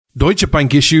Deutsche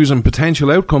Bank issues and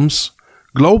potential outcomes,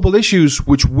 global issues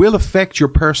which will affect your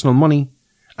personal money,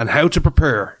 and how to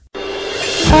prepare.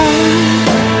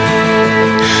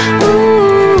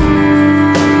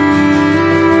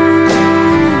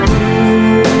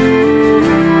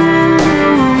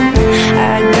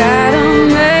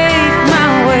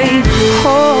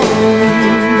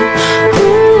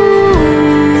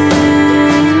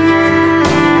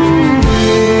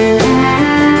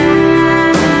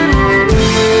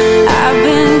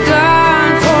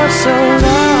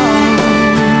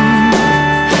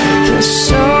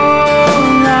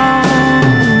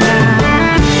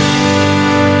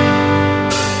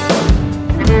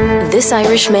 This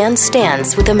Irish man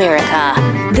stands with America.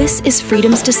 This is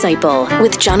Freedom's Disciple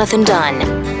with Jonathan Dunn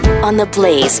on the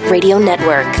Blaze Radio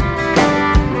Network.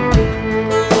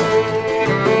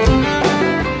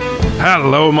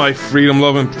 Hello, my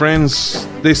freedom-loving friends.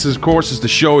 This, of course, is the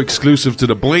show exclusive to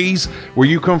the Blaze, where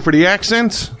you come for the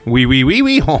accent.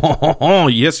 Wee, ho, ho, ho,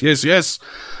 yes, yes, yes.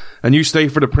 And you stay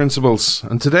for the principles.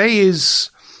 And today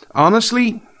is,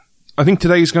 honestly, I think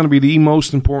today is going to be the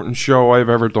most important show I've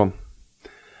ever done.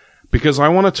 Because I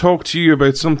want to talk to you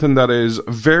about something that is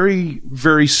very,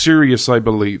 very serious, I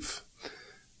believe.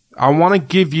 I want to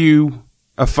give you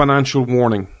a financial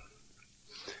warning.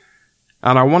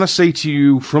 And I want to say to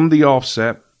you from the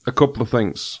offset a couple of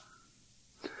things.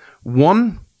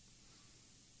 One,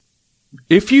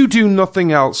 if you do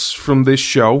nothing else from this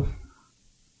show,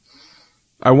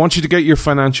 I want you to get your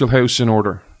financial house in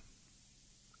order.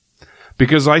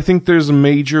 Because I think there's a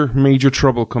major, major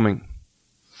trouble coming.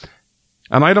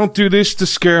 And I don't do this to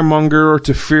scaremonger or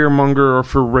to fearmonger or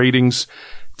for ratings.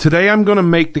 Today I'm going to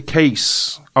make the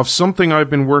case of something I've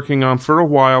been working on for a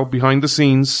while behind the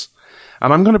scenes,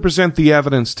 and I'm going to present the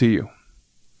evidence to you.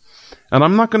 And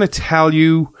I'm not going to tell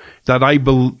you that I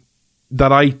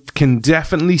can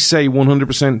definitely say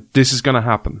 100% this is going to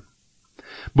happen.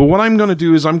 But what I'm going to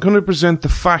do is I'm going to present the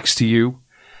facts to you,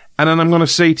 and then I'm going to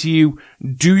say to you,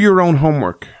 do your own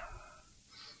homework.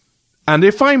 And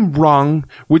if I'm wrong,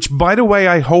 which, by the way,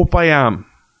 I hope I am,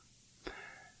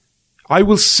 I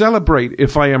will celebrate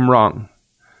if I am wrong.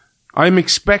 I'm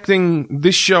expecting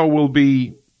this show will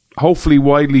be hopefully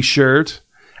widely shared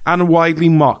and widely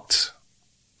mocked.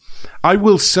 I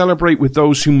will celebrate with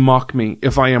those who mock me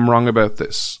if I am wrong about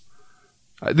this.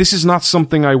 This is not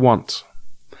something I want.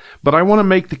 But I want to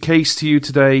make the case to you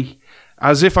today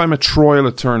as if I'm a trial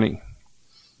attorney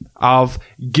of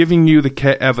giving you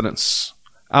the evidence.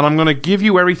 And I'm going to give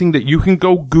you everything that you can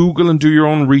go Google and do your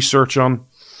own research on.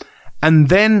 And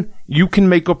then you can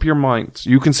make up your mind.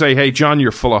 You can say, hey, John,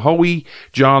 you're full of hooey.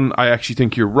 John, I actually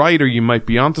think you're right, or you might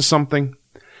be onto something.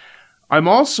 I'm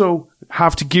also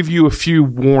have to give you a few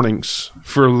warnings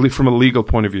from a legal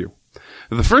point of view.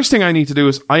 The first thing I need to do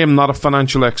is I am not a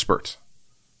financial expert.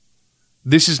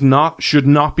 This should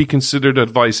not be considered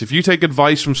advice. If you take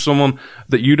advice from someone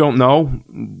that you don't know,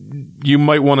 you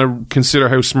might want to consider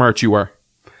how smart you are.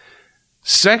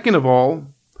 Second of all,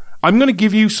 I'm going to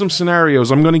give you some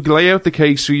scenarios. I'm going to lay out the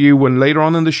case for you, and later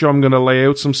on in the show, I'm going to lay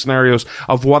out some scenarios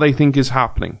of what I think is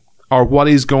happening, or what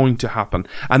is going to happen,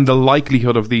 and the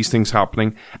likelihood of these things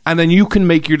happening. And then you can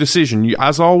make your decision.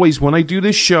 As always, when I do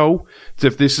this show,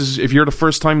 if you're the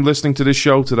first time listening to this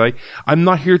show today, I'm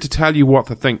not here to tell you what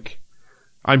to think.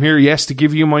 I'm here, yes, to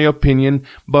give you my opinion,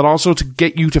 but also to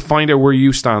get you to find out where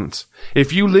you stand.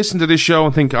 If you listen to this show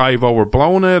and think I've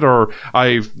overblown it, or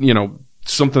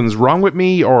something's wrong with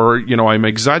me, or, I'm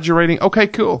exaggerating, okay,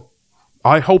 cool.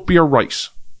 I hope you're right.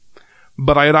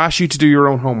 But I'd ask you to do your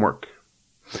own homework.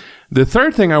 The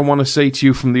third thing I want to say to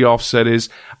you from the offset is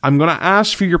I'm going to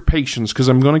ask for your patience, because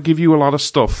I'm going to give you a lot of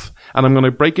stuff, and I'm going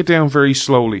to break it down very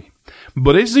slowly.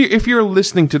 But if you're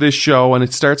listening to this show and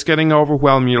it starts getting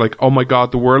overwhelming, you're like, oh my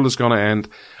God, the world is going to end.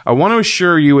 I want to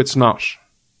assure you it's not.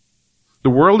 The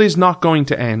world is not going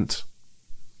to end.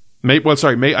 I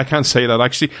can't say that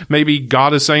actually. Maybe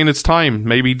God is saying it's time.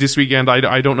 Maybe this weekend,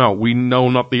 I don't know. We know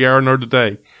not the hour nor the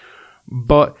day.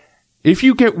 But if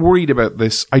you get worried about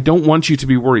this, I don't want you to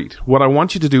be worried. What I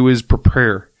want you to do is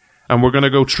prepare. And we're going to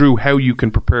go through how you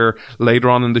can prepare later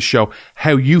on in the show.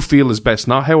 How you feel is best,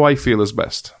 not how I feel is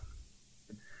best.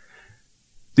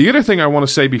 The other thing I want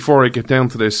to say before I get down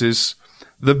to this is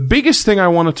the biggest thing I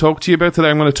want to talk to you about today,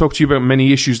 I'm going to talk to you about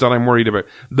many issues that I'm worried about.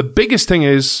 The biggest thing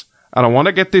is, and I want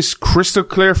to get this crystal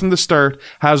clear from the start,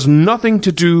 has nothing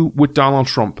to do with Donald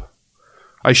Trump.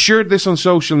 I shared this on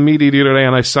social media the other day,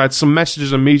 and I had some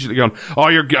messages immediately going,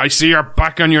 I see you're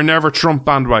back on your Never Trump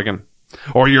bandwagon.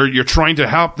 Or you're trying to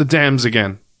help the Dems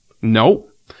again. No,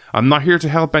 I'm not here to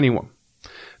help anyone.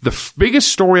 The biggest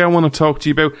story I want to talk to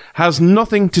you about has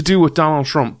nothing to do with Donald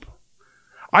Trump.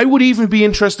 I would even be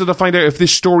interested to find out if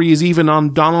this story is even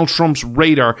on Donald Trump's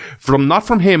radar, not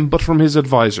from him, but from his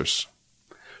advisors.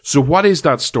 So what is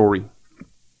that story?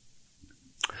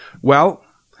 Well,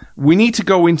 we need to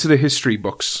go into the history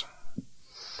books.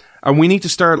 And we need to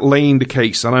start laying the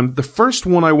case. And the first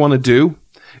one I want to do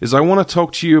is I want to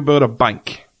talk to you about a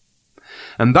bank.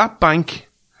 And that bank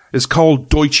is called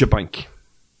Deutsche Bank.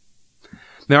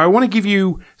 Now, I want to give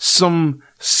you some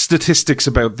statistics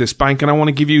about this bank, and I want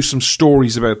to give you some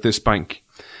stories about this bank.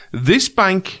 This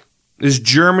bank is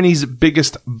Germany's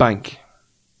biggest bank.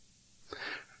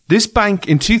 This bank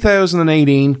in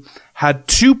 2018 had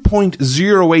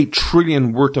 2.08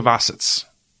 trillion worth of assets.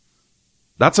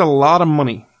 That's a lot of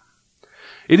money.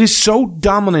 It is so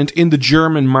dominant in the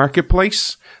German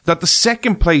marketplace that the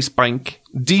second place bank,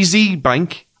 DZ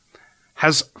Bank,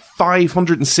 has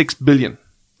 506 billion.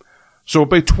 So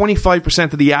about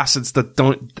 25% of the assets that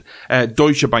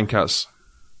Deutsche Bank has.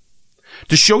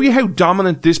 To show you how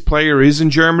dominant this player is in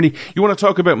Germany, you want to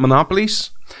talk about monopolies?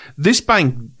 This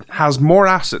bank has more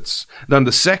assets than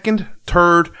the second,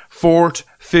 third, fourth,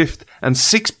 fifth, and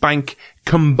sixth bank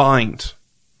combined.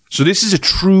 So this is a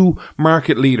true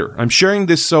market leader. I'm sharing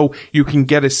this so you can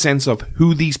get a sense of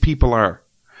who these people are.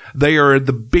 They are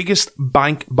the biggest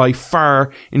bank by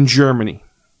far in Germany.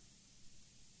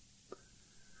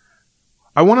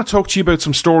 I want to talk to you about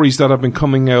some stories that have been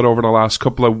coming out over the last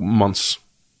couple of months.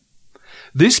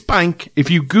 This bank, if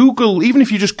you Google, even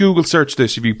if you just Google search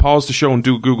this, if you pause the show and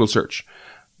do a Google search,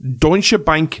 Deutsche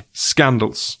Bank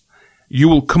scandals, you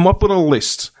will come up with a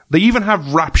list. They even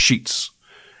have rap sheets.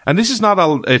 And this is not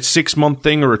a 6-month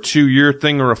thing or a 2-year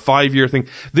thing or a 5-year thing.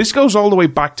 This goes all the way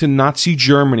back to Nazi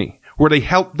Germany, where they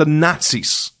helped the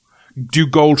Nazis do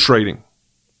gold trading.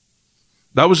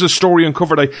 That was a story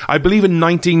uncovered, I believe, in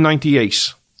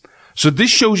 1998. So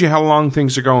this shows you how long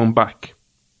things are going back.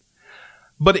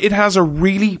 But it has a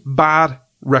really bad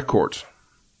record.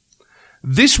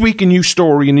 This week, a new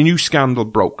story and a new scandal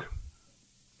broke.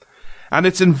 And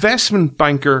its investment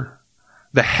banker,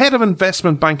 the head of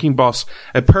investment banking boss,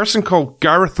 a person called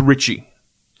Gareth Ritchie,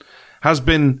 has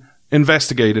been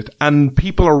investigated, and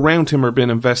people around him are being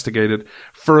investigated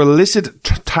for illicit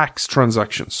tax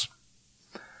transactions.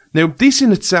 Now, this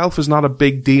in itself is not a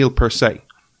big deal per se.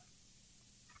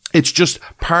 It's just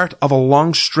part of a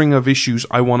long string of issues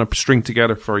I want to string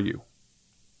together for you.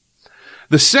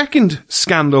 The second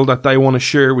scandal that I want to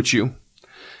share with you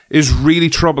is really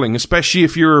troubling, especially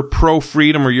if you're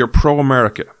pro-freedom or you're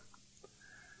pro-America.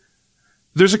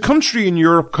 There's a country in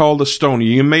Europe called Estonia.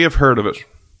 You may have heard of it.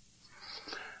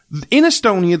 In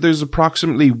Estonia, there's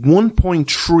approximately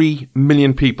 1.3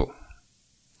 million people.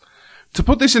 To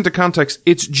put this into context,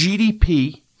 its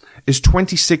GDP is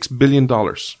 $26 billion.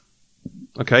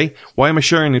 Okay? Why am I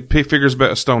sharing the figures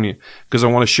about Estonia? Because I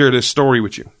want to share this story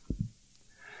with you.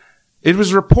 It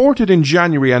was reported in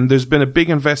January, and there's been a big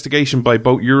investigation by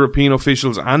both European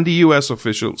officials and the US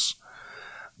officials,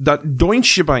 that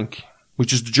Deutsche Bank,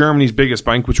 which is Germany's biggest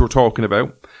bank, which we're talking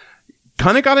about,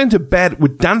 kind of got into bed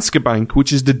with Danske Bank,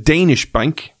 which is the Danish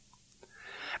bank,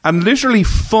 and literally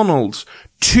funneled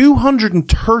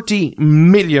 $230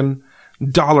 million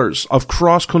of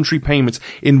cross-country payments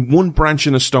in one branch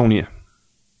in Estonia.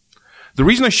 The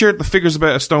reason I shared the figures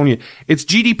about Estonia, its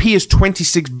GDP is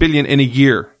 $26 billion in a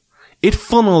year. It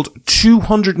funneled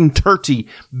 $230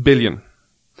 billion.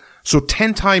 So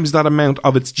 10 times that amount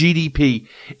of its GDP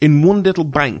in one little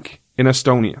bank in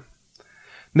Estonia.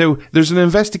 Now, there's an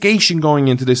investigation going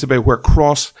into this about where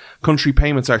cross-country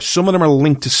payments are. Some of them are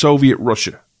linked to Soviet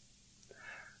Russia.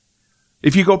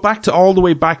 If you go back to all the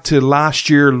way back to last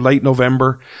year, late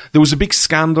November, there was a big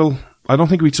scandal. I don't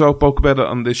think we spoke about it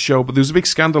on this show, but there was a big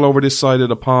scandal over this side of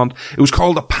the pond. It was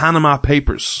called the Panama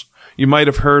Papers. You might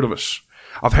have heard of it.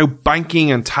 Of how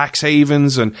banking and tax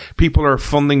havens and people are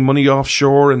funding money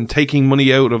offshore and taking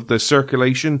money out of the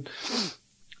circulation.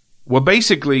 Well,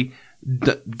 basically,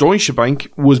 Deutsche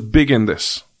Bank was big in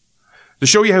this. To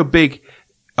show you how big,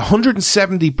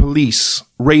 170 police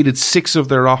raided 6 of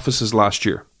their offices last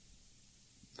year.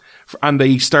 And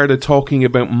they started talking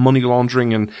about money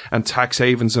laundering and tax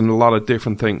havens and a lot of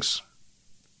different things.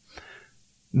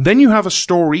 Then you have a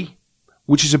story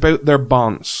which is about their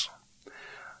bonds,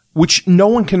 which no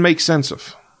one can make sense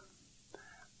of.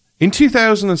 In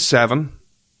 2007,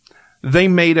 they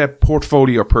made a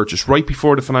portfolio purchase right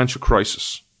before the financial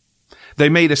crisis. They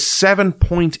made a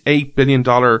 $7.8 billion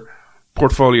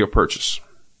portfolio purchase.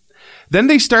 Then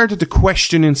they started to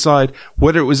question inside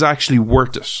whether it was actually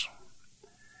worth it.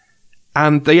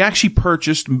 And they actually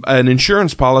purchased an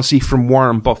insurance policy from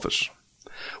Warren Buffett.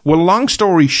 Well, long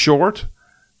story short,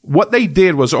 what they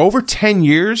did was over 10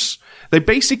 years, They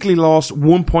basically lost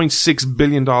 $1.6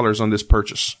 billion on this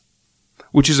purchase,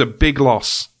 which is a big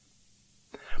loss.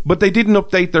 But they didn't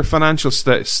update their financial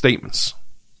statements.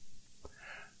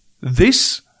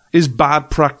 This is bad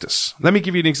practice. Let me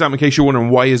give you an example in case you're wondering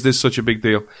why is this such a big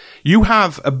deal. You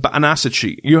have an asset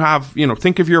sheet. You have,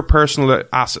 think of your personal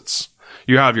assets.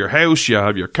 You have your house, you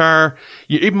have your car.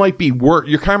 It might be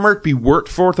your car might be worth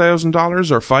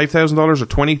 $4,000 or $5,000 or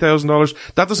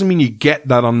 $20,000. That doesn't mean you get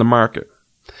that on the market.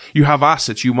 You have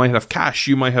assets. You might have cash.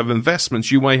 You might have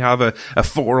investments. You might have a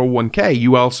 401k.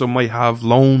 You also might have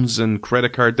loans and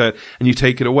credit card debt, and you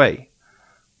take it away.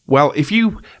 Well, if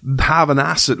you have an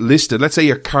asset listed, let's say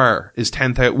your car is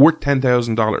worth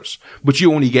 $10,000, but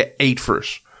you only get $8,000 for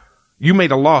it. You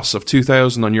made a loss of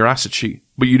 $2,000 on your asset sheet,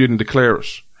 but you didn't declare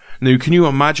it. Now, can you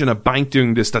imagine a bank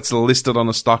doing this that's listed on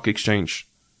a stock exchange?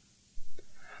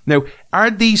 Now,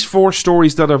 are these 4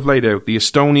 stories that I've laid out, the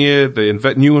Estonia,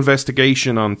 the new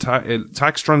investigation on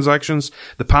tax transactions,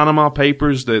 the Panama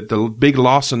Papers, the big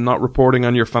loss and not reporting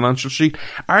on your financial sheet,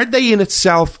 are they in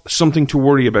itself something to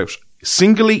worry about?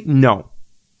 Singly, no.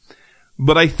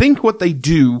 But I think what they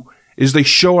do is they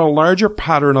show a larger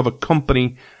pattern of a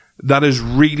company that is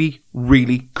really,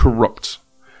 really corrupt,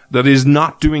 that is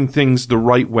not doing things the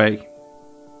right way.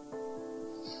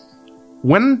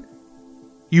 When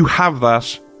you have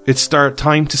that, it's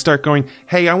time to start going,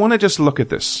 hey, I want to just look at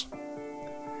this.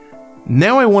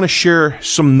 Now I want to share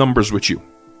some numbers with you.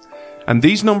 And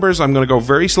these numbers, I'm going to go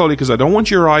very slowly because I don't want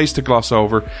your eyes to gloss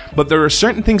over. But there are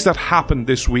certain things that happened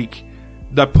this week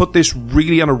that put this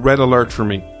really on a red alert for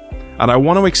me. And I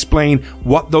want to explain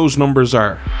what those numbers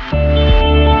are.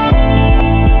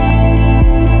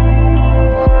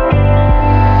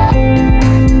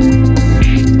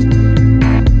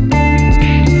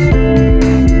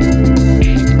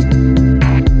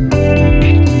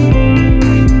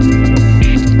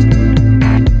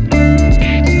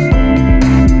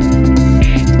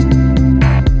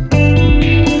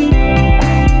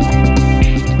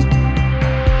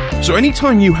 So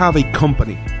anytime you have a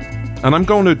company, and I'm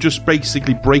going to just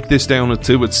basically break this down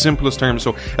into its simplest terms.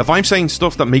 So if I'm saying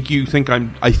stuff that make you think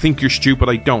I think you're stupid,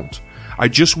 I don't. I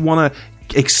just want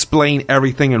to explain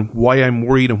everything and why I'm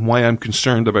worried and why I'm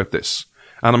concerned about this.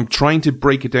 And I'm trying to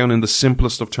break it down in the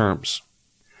simplest of terms.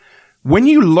 When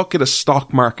you look at a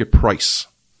stock market price,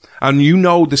 and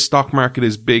the stock market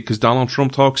is big because Donald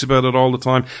Trump talks about it all the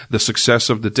time. The success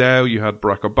of the Dow, you had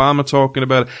Barack Obama talking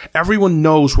about it. Everyone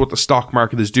knows what the stock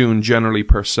market is doing generally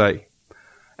per se.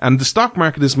 And the stock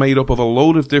market is made up of a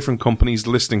load of different companies'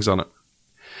 listings on it.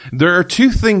 There are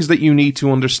 2 things that you need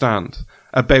to understand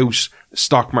about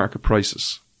stock market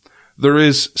prices. There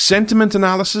is sentiment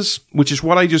analysis, which is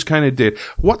what I just kind of did.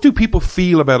 What do people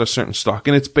feel about a certain stock?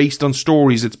 And it's based on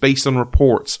stories, it's based on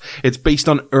reports, it's based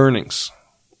on earnings.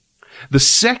 The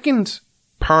second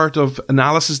part of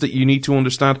analysis that you need to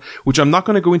understand, which I'm not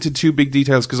going to go into too big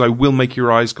details because I will make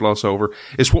your eyes gloss over,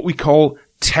 is what we call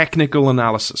technical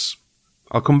analysis.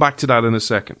 I'll come back to that in a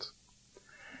second.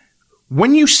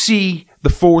 When you see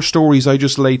the 4 stories I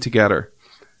just laid together,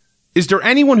 is there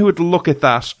anyone who would look at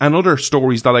that and other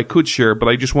stories that I could share, but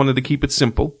I just wanted to keep it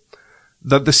simple,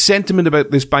 that the sentiment about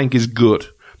this bank is good,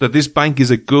 that this bank is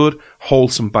a good,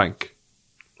 wholesome bank?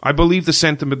 I believe the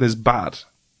sentiment is bad.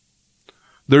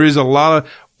 There is a lot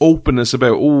of openness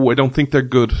about, I don't think they're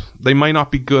good. They might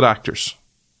not be good actors.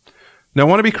 Now, I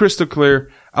want to be crystal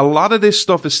clear. A lot of this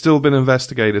stuff has still been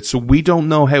investigated, so we don't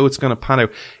know how it's going to pan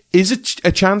out. Is it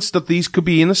a chance that these could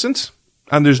be innocent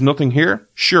and there's nothing here?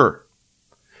 Sure.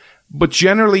 But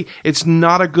generally, it's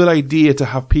not a good idea to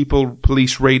have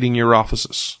police raiding your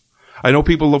offices. I know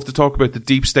people love to talk about the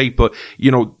deep state, but,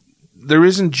 there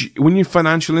isn't, when you're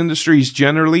financial industries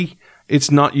generally, it's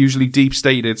not usually deep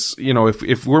state. It's,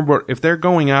 if they're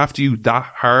going after you that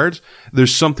hard,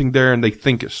 there's something there and they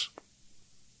think it.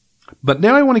 But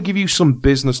now I want to give you some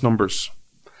business numbers,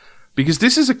 because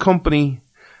this is a company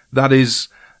that is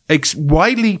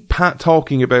widely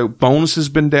talking about bonuses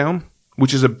been down,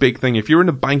 which is a big thing. If you're in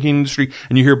the banking industry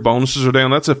and you hear bonuses are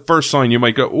down, that's a first sign. You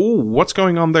might go, what's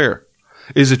going on there?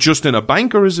 Is it just in a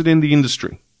bank or is it in the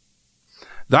industry?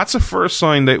 That's a first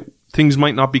sign that things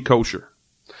might not be kosher.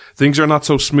 Things are not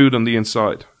so smooth on the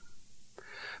inside.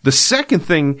 The second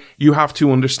thing you have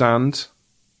to understand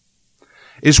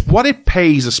is what it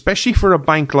pays, especially for a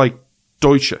bank like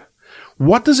Deutsche.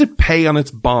 What does it pay on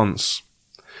its bonds?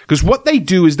 Because what they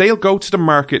do is they'll go to the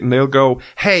market and they'll go,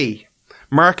 hey,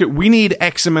 market, we need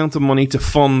X amount of money to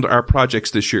fund our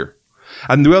projects this year.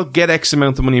 And they'll get X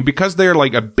amount of money. And because they're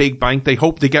like a big bank, they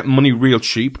hope they get money real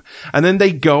cheap. And then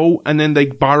they go and then they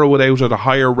borrow it out at a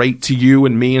higher rate to you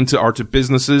and me or to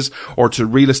businesses or to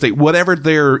real estate, whatever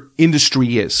their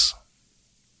industry is.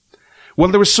 Well,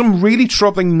 there was some really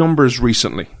troubling numbers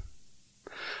recently.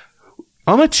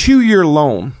 On a 2-year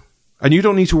loan, and you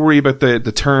don't need to worry about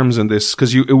the terms in this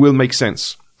because it will make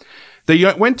sense.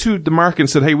 They went to the market and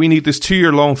said, hey, we need this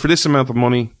 2-year loan for this amount of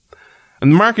money.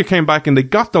 And the market came back and they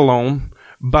got the loan,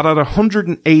 but at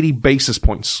 180 basis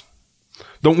points.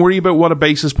 Don't worry about what a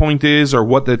basis point is or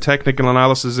what the technical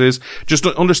analysis is. Just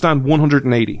understand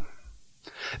 180.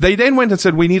 They then went and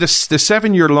said, we need the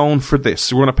 7-year loan for this.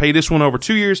 So we're going to pay this one over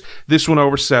 2 years, this one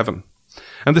over 7.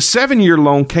 And the 7-year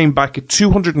loan came back at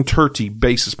 230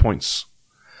 basis points.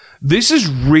 This is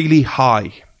really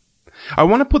high. I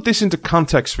want to put this into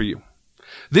context for you.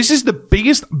 This is the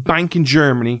biggest bank in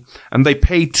Germany, and they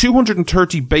paid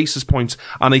 230 basis points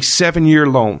on a 7-year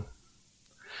loan.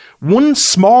 One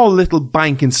small little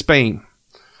bank in Spain,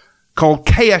 called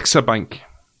CaixaBank,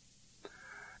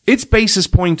 its basis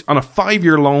point on a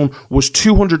 5-year loan was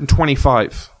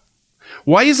 225.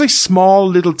 Why is a small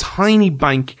little tiny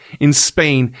bank in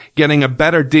Spain getting a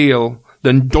better deal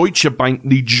than Deutsche Bank,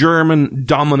 the German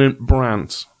dominant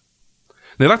brand?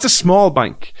 Now that's a small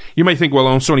bank. You may think,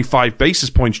 well, it's only 5 basis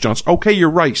points, Johns. Okay, you're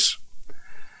right.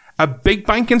 A big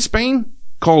bank in Spain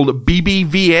called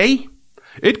BBVA,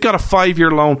 it got a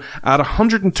 5-year loan at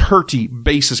 130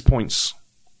 basis points.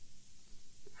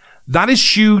 That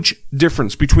is huge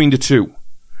difference between the two.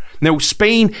 Now,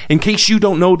 Spain, in case you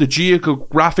don't know the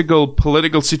geographical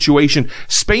political situation,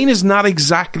 Spain is not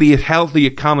exactly a healthy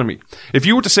economy. If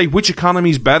you were to say which economy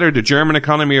is better, the German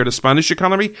economy or the Spanish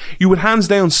economy, you would hands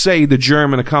down say the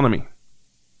German economy.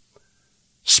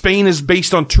 Spain is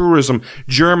based on tourism.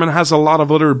 Germany has a lot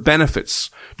of other benefits.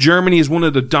 Germany is one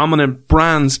of the dominant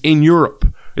brands in Europe.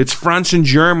 It's France and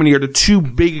Germany are the two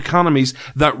big economies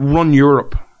that run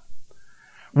Europe.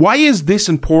 Why is this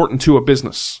important to a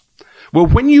business? Well,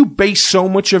 when you base so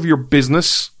much of your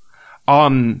business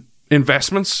on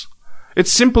investments,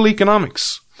 it's simple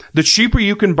economics. The cheaper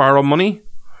you can borrow money,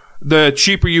 the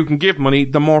cheaper you can give money,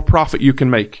 the more profit you can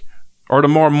make, or the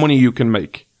more money you can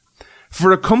make.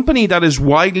 For a company that is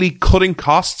widely cutting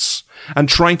costs and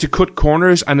trying to cut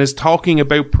corners and is talking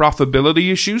about profitability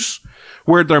issues,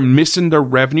 where they're missing their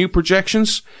revenue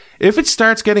projections, if it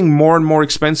starts getting more and more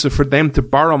expensive for them to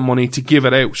borrow money to give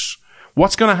it out,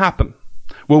 what's going to happen?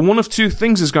 Well, one of two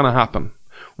things is going to happen.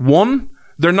 One,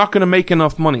 they're not going to make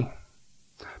enough money.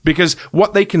 Because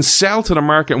what they can sell to the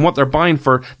market and what they're buying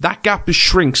for, that gap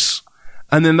shrinks.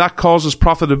 And then that causes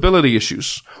profitability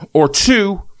issues. Or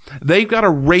two, they've got to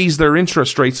raise their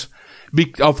interest rates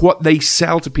of what they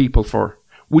sell to people for,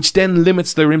 which then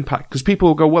limits their impact. Because people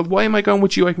will go, well, why am I going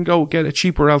with you? I can go get it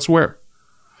cheaper elsewhere.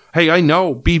 Hey, I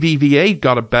know BBVA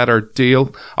got a better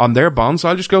deal on their bonds.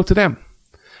 I'll just go to them.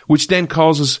 Which then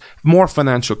causes more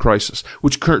financial crisis,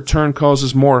 which in turn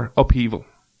causes more upheaval.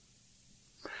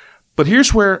 But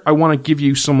here's where I want to give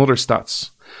you some other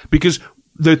stats. Because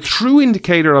the true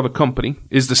indicator of a company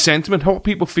is the sentiment, how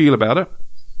people feel about it.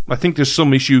 I think there's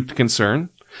some issue to concern.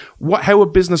 How a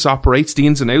business operates, the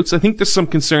ins and outs. I think there's some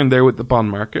concern there with the bond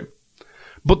market.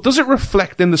 But does it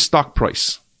reflect in the stock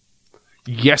price?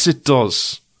 Yes, it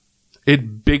does.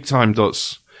 It big time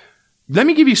does. Let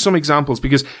me give you some examples,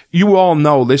 because you all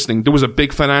know, listening, there was a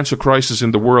big financial crisis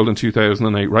in the world in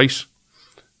 2008, right?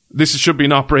 This should be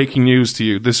not breaking news to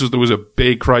you. There was a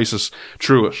big crisis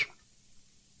through it.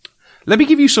 Let me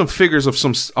give you some figures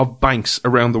of banks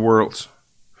around the world,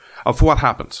 of what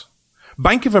happened.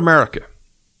 Bank of America,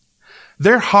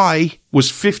 their high was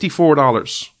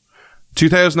 $54.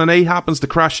 2008 happens, the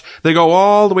crash, they go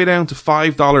all the way down to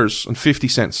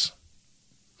 $5.50.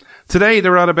 Today,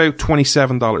 they're at about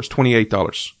 $27,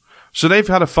 $28. So they've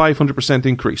had a 500%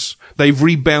 increase. They've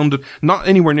rebounded, not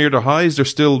anywhere near the highs. They're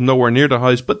still nowhere near the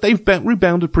highs, but they've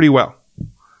rebounded pretty well.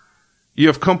 You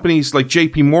have companies like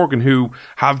JP Morgan who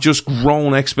have just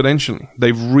grown exponentially.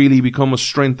 They've really become a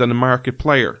strength and a market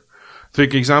player. For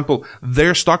example,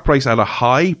 their stock price at a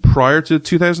high prior to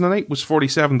 2008 was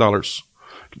 $47.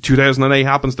 2008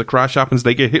 happens, the crash happens,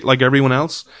 they get hit like everyone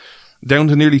else, down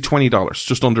to nearly $20,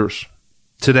 just under it.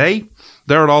 Today,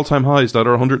 they're at all-time highs that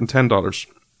are $110.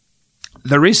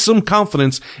 There is some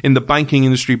confidence in the banking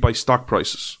industry by stock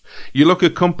prices. You look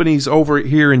at companies over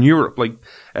here in Europe, like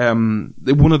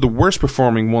one of the worst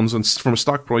performing ones from a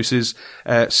stock price is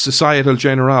Société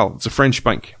Générale. It's a French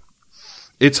bank.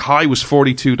 Its high was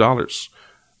 $42.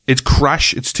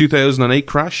 Its 2008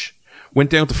 crash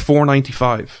went down to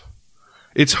 $4.95.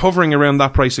 It's hovering around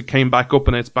that price. It came back up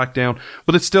and it's back down,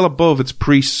 but it's still above its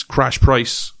pre-crash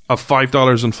price of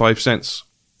 $5.05.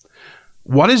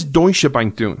 What is Deutsche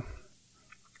Bank doing?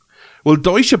 Well,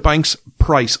 Deutsche Bank's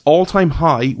price all-time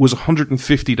high was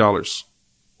 $150.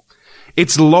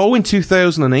 Its low in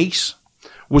 2008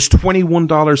 was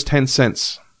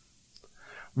 $21.10.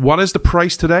 What is the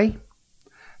price today?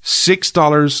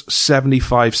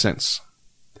 $6.75.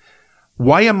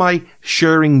 Why am I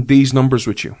sharing these numbers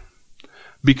with you?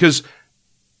 Because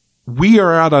we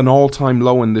are at an all-time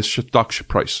low in this stock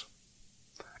price.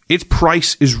 Its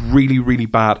price is really, really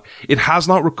bad. It has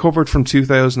not recovered from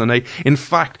 2008. In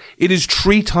fact, it is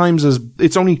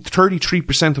it's only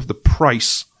 33% of the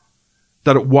price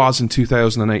that it was in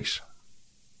 2008.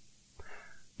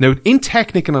 Now, in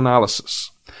technical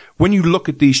analysis, when you look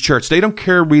at these charts, they don't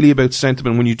care really about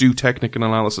sentiment when you do technical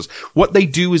analysis. What they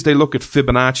do is they look at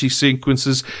Fibonacci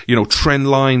sequences,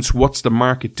 trend lines, what's the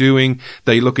market doing.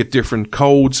 They look at different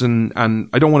codes and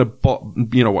I don't want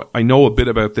to, I know a bit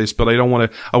about this, but I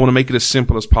want to make it as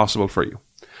simple as possible for you.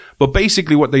 But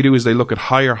basically what they do is they look at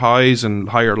higher highs and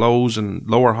higher lows and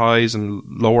lower highs and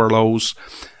lower lows.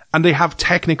 And they have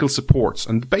technical supports.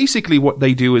 And basically what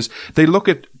they do is they look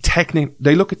at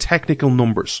technical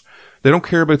numbers. They don't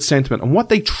care about sentiment. And what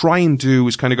they try and do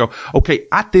is kind of go, okay,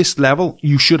 at this level,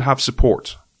 you should have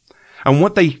support. And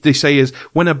what they say is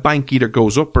when a bank either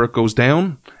goes up or it goes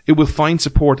down, it will find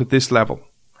support at this level.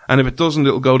 And if it doesn't,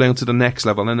 it'll go down to the next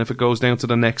level. And if it goes down to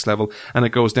the next level and it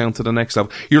goes down to the next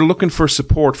level, you're looking for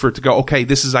support for it to go, okay,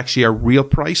 this is actually a real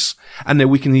price. And then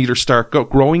we can either start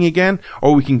growing again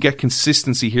or we can get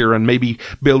consistency here and maybe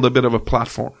build a bit of a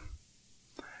platform.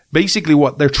 Basically,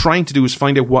 what they're trying to do is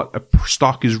find out what a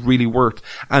stock is really worth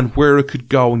and where it could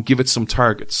go and give it some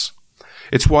targets.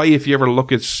 It's why if you ever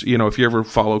look at, if you ever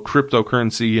follow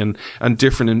cryptocurrency and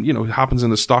different, and, it happens in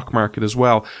the stock market as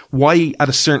well, why at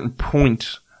a certain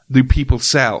point do people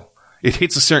sell? It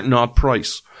hits a certain odd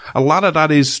price. A lot of that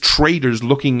is traders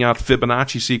looking at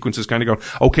Fibonacci sequences kind of going,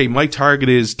 okay, my target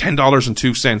is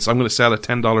 $10.02. I'm going to sell at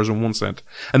 $10.01.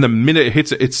 And the minute it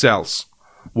hits it, it sells.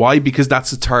 Why? Because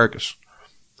that's the target.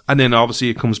 And then obviously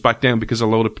it comes back down because a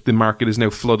lot of the market is now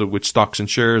flooded with stocks and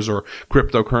shares or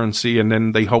cryptocurrency. And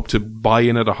then they hope to buy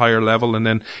in at a higher level and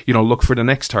then, look for the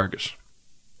next target.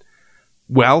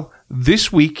 Well,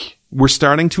 this week we're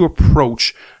starting to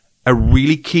approach a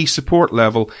really key support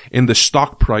level in the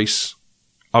stock price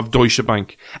of Deutsche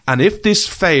Bank. And if this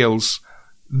fails,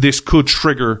 this could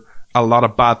trigger a lot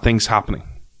of bad things happening.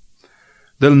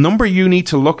 The number you need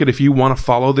to look at if you want to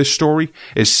follow this story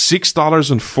is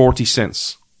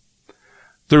 $6.40.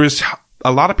 There is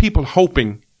a lot of people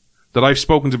hoping that I've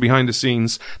spoken to behind the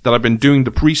scenes that I've been doing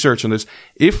the research on this.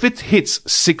 If it hits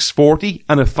 $6.40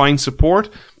 and it finds support,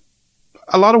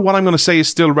 a lot of what I'm going to say is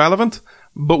still relevant,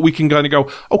 but we can kind of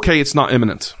go, okay, it's not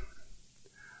imminent.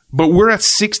 But we're at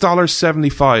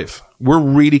 $6.75. We're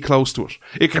really close to it.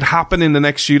 It could happen in the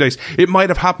next few days. It might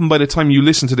have happened by the time you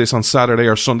listen to this on Saturday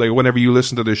or Sunday, or whenever you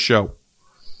listen to this show.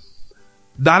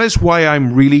 That is why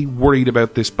I'm really worried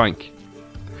about this bank.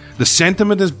 The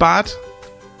sentiment is bad.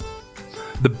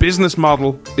 The business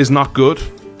model is not good.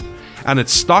 And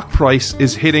its stock price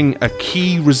is hitting a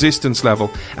key resistance level.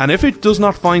 And if it does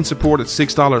not find support at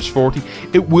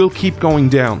 $6.40, it will keep going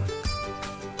down.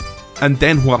 And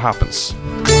then what happens?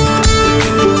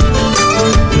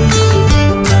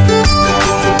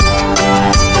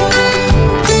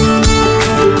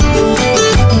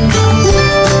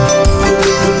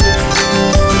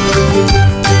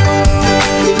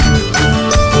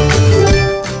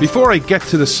 Before I get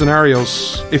to the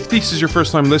scenarios, if this is your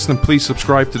first time listening, please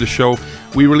subscribe to the show.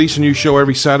 We release a new show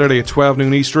every Saturday at 12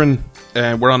 noon Eastern.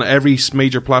 We're on every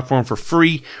major platform for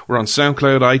free. We're on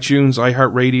SoundCloud, iTunes,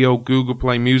 iHeartRadio, Google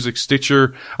Play Music,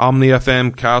 Stitcher, Omni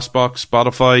FM, Castbox,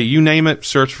 Spotify, you name it.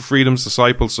 Search for Freedom's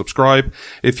Disciple, subscribe.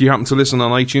 If you happen to listen on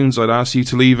iTunes, I'd ask you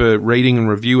to leave a rating and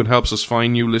review. It helps us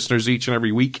find new listeners each and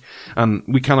every week, and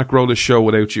we cannot grow this show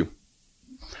without you.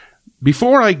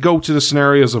 Before I go to the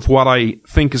scenarios of what I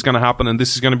think is going to happen, and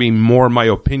this is going to be more my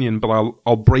opinion, but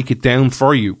I'll break it down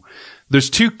for you. There's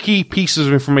two key pieces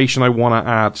of information I want to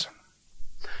add.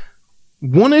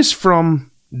 One is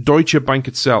from Deutsche Bank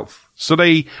itself. So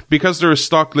because they're a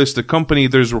stock listed company,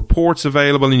 there's reports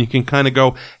available and you can kind of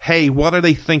go, hey, what are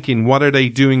they thinking? What are they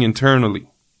doing internally?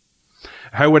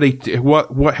 How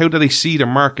do they see the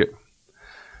market?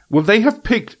 Well, they have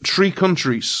picked 3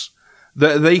 countries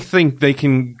that they think they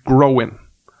can grow in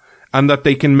and that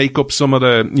they can make up some of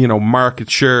the, market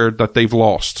share that they've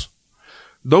lost.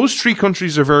 Those 3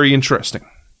 countries are very interesting.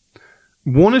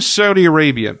 One is Saudi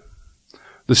Arabia.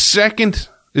 The second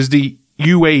is the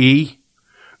UAE.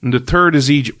 And the third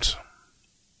is Egypt.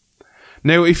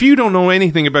 Now, if you don't know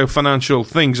anything about financial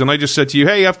things, and I just said to you,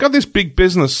 hey, I've got this big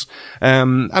business,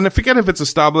 and I forget if it's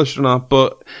established or not,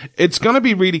 but it's going to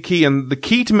be really key, and the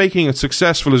key to making it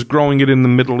successful is growing it in the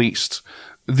Middle East.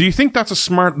 Do you think that's a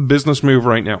smart business move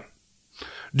right now?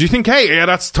 Do you think, hey, yeah,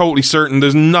 that's totally certain,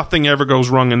 there's nothing ever goes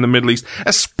wrong in the Middle East,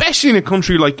 especially in a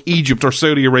country like Egypt or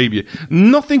Saudi Arabia?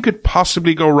 Nothing could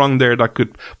possibly go wrong there that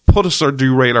could put us or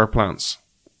derail our plans.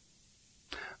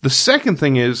 The second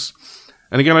thing is,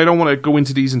 and again, I don't want to go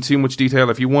into these in too much detail.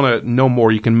 If you want to know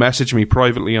more, you can message me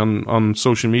privately on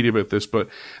social media about this. But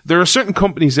there are certain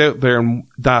companies out there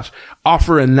that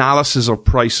offer analysis of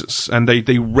prices, and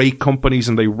they rate companies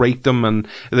and they rate them, and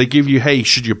they give you, hey,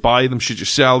 should you buy them? Should you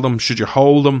sell them? Should you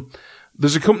hold them?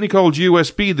 There's a company called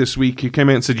USB this week who came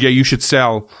out and said, yeah, you should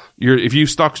sell. If you have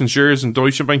stocks and shares in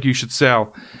Deutsche Bank, you should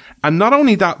sell. And not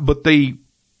only that, but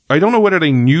I don't know whether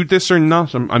they knew this or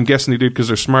not. I'm guessing they did because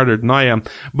they're smarter than I am.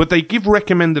 But they give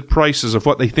recommended prices of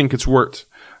what they think it's worth.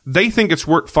 They think it's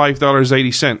worth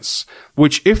 $5.80,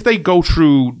 which if they go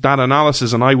through that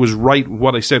analysis and I was right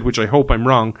what I said, which I hope I'm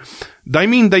wrong, I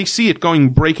mean they see it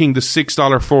breaking the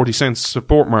 $6.40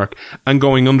 support mark and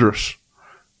going under it.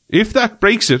 If that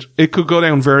breaks it, it could go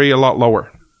down a lot lower.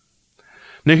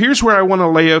 Now, here's where I want to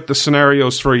lay out the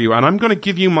scenarios for you, and I'm going to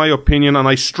give you my opinion, and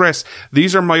I stress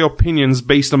these are my opinions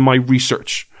based on my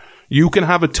research. You can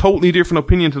have a totally different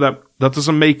opinion to that. That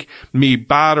doesn't make me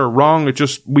bad or wrong.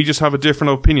 We just have a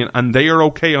different opinion, and they are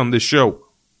okay on this show.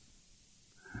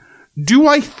 Do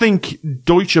I think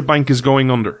Deutsche Bank is going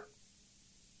under?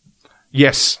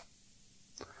 Yes.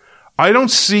 I don't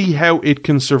see how it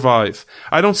can survive.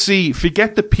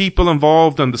 Forget the people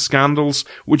involved and the scandals,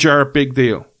 which are a big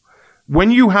deal.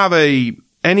 When you have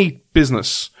any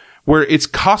business where its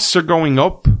costs are going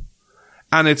up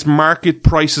and its market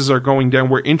prices are going down,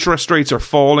 where interest rates are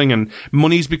falling and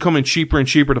money's becoming cheaper and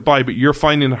cheaper to buy, but you're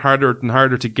finding it harder and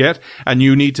harder to get and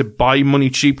you need to buy money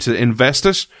cheap to invest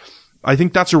it, I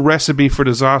think that's a recipe for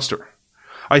disaster.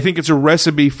 I think it's a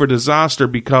recipe for disaster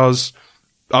because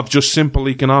of just simple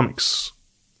economics.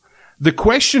 The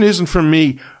question isn't for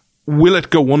me, will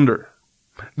it go under?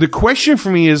 The question for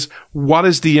me is, what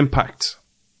is the impact?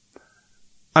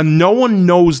 And no one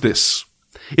knows this.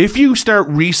 If you start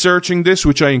researching this,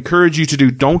 which I encourage you to do,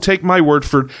 don't take my word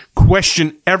for it.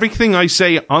 Question everything I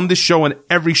say on this show and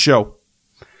every show.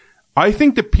 I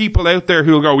think the people out there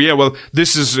who will go, yeah, well,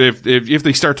 this is, if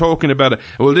they start talking about it,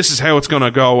 well, this is how it's going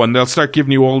to go, and they'll start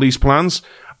giving you all these plans.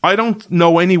 I don't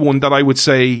know anyone that I would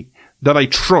say, that I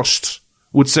trust,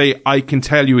 would say, I can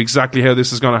tell you exactly how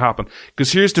this is going to happen.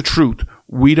 Because here's the truth.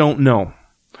 We don't know.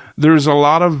 There's a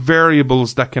lot of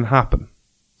variables that can happen.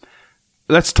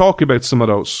 Let's talk about some of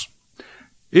those.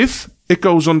 If it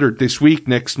goes under this week,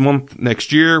 next month,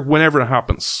 next year, whenever it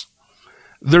happens,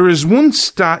 there is one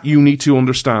stat you need to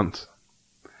understand.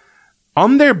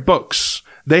 On their books,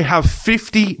 they have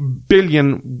 $50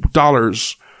 billion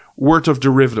worth of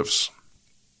derivatives.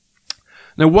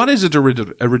 Now, what is a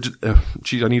derivative? I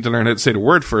need to learn how to say the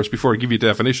word first before I give you a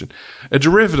definition. A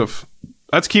derivative.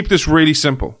 Let's keep this really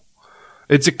simple.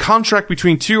 It's a contract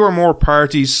between two or more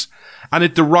parties, and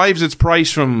it derives its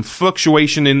price from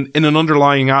fluctuation in an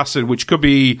underlying asset, which could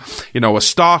be, a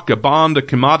stock, a bond, a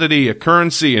commodity, a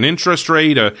currency, an interest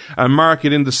rate, a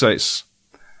market indices.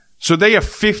 So they have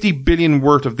 50 billion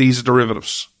worth of these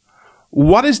derivatives.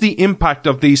 What is the impact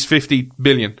of these 50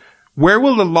 billion? Where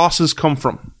will the losses come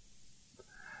from?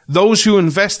 Those who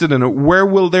invested in it, where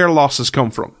will their losses come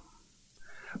from?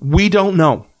 We don't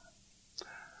know.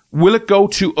 Will it go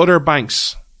to other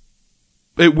banks?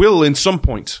 It will in some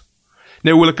point.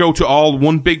 Now, will it go to all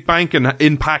one big bank and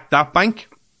impact that bank?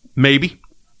 Maybe.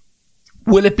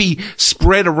 Will it be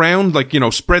spread around,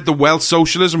 spread the wealth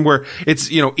socialism where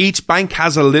it's, each bank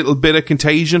has a little bit of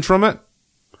contagion from it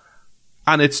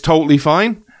and it's totally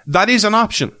fine? That is an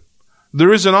option.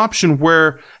 There is an option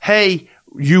where, hey,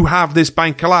 you have this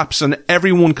bank collapse and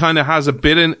everyone kind of has a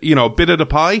bit of the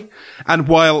pie. And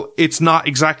while it's not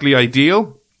exactly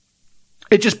ideal,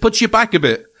 it just puts you back a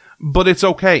bit, but it's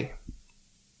okay.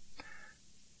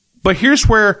 But here's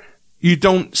where you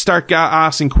don't start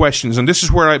asking questions, and this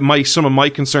is where some of my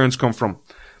concerns come from.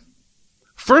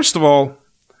 First of all,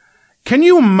 can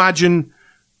you imagine,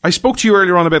 I spoke to you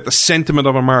earlier on about the sentiment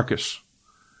of a market.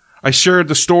 I shared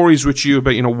the stories with you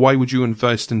about, why would you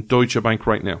invest in Deutsche Bank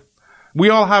right now? We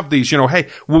all have these, hey,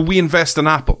 will we invest in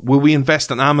Apple? Will we invest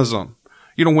in Amazon?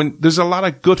 When there's a lot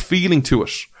of gut feeling to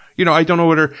it. I don't know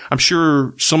whether, I'm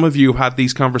sure some of you had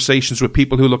these conversations with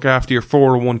people who look after your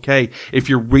 401k if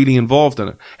you're really involved in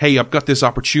it. Hey, I've got this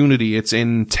opportunity. It's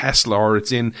in Tesla or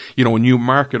it's in, a new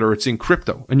market or it's in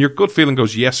crypto. And your gut feeling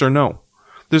goes yes or no.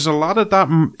 There's a lot of that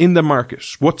in the market.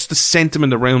 What's the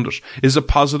sentiment around it? Is it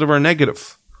positive or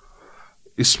negative?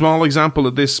 A small example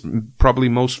of this, probably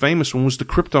most famous one, was the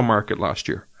crypto market last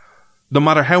year. No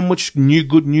matter how much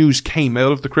good news came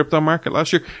out of the crypto market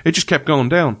last year, it just kept going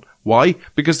down. Why?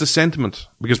 Because the sentiment.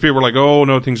 Because people were like, oh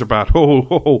no, things are bad.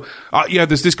 Yeah,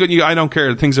 there's this good. I don't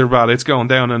care. Things are bad. It's going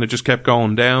down, and it just kept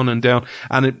going down and down.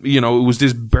 And it was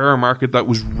this bear market that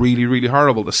was really, really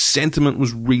horrible. The sentiment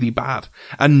was really bad,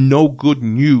 and no good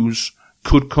news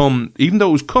could come. Even though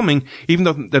it was coming, even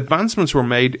though the advancements were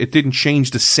made, it didn't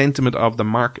change the sentiment of the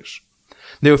market.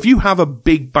 Now, if you have a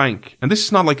big bank, and this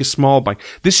is not like a small bank,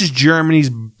 this is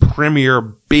Germany's premier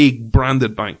big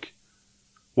branded bank.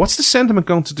 What's the sentiment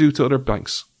going to do to other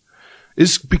banks?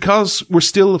 Is because we're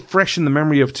still fresh in the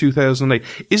memory of 2008.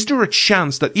 Is there a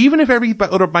chance that even if every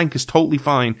other bank is totally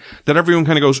fine, that everyone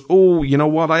kind of goes, oh, you know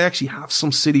what? I actually have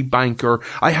some Citibank, or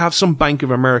I have some Bank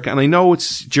of America, and I know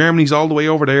it's Germany's all the way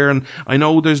over there, and I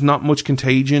know there's not much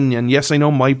contagion, and yes, I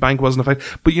know my bank wasn't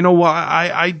affected, but you know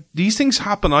what? These things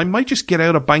happen. I might just get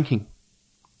out of banking.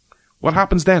 What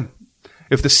happens then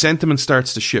if the sentiment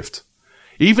starts to shift?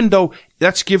 Even though,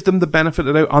 let's give them the benefit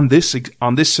of the doubt on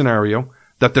this scenario,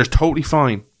 that they're totally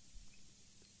fine.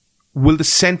 Will the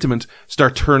sentiment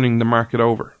start turning the market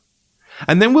over?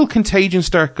 And then will contagion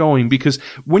start going? Because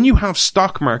when you have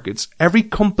stock markets, every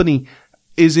company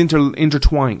is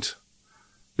intertwined.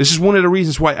 This is one of the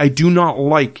reasons why I do not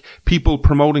like people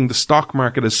promoting the stock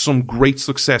market as some great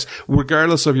success,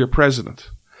 regardless of your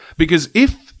president. Because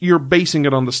if you're basing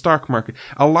it on the stock market,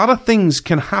 a lot of things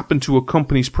can happen to a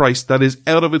company's price that is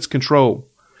out of its control.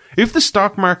 If the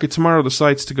stock market tomorrow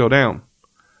decides to go down,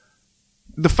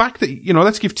 the fact that,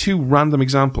 let's give two random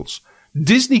examples.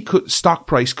 Disney stock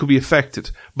price could be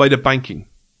affected by the banking.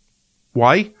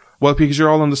 Why? Well, because you're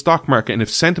all on the stock market, and if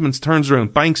sentiment turns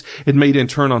around banks, it may then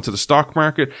turn onto the stock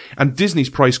market, and Disney's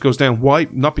price goes down. Why?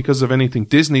 Not because of anything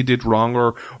Disney did wrong,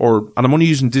 and I'm only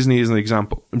using Disney as an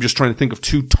example. I'm just trying to think of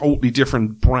two totally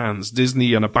different brands,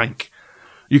 Disney and a bank.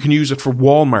 You can use it for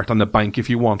Walmart and the bank if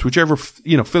you want, whichever,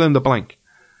 fill in the blank.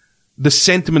 The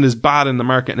sentiment is bad in the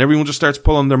market, and everyone just starts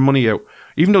pulling their money out.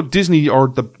 Even though Disney or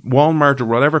the Walmart or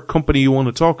whatever company you want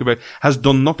to talk about has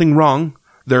done nothing wrong,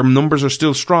 their numbers are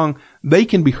still strong, they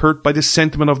can be hurt by the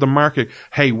sentiment of the market.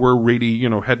 Hey, we're really,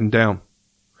 heading down.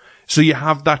 So you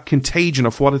have that contagion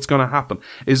of what is going to happen.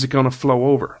 Is it going to flow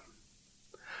over?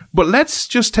 But let's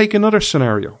just take another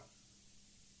scenario.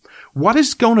 What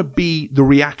is going to be the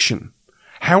reaction?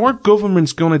 How are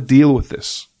governments going to deal with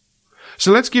this?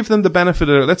 So let's give them the benefit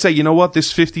of it. Let's say,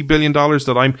 this $50 billion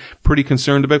that I'm pretty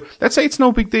concerned about, let's say it's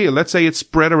no big deal. Let's say it's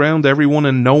spread around everyone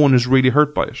and no one is really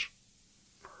hurt by it.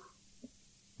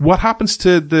 What happens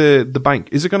to the bank?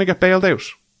 Is it going to get bailed out?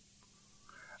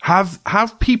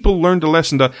 Have people learned a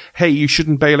lesson that, hey, you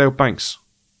shouldn't bail out banks?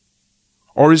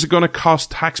 Or is it going to cost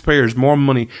taxpayers more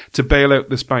money to bail out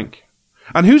this bank?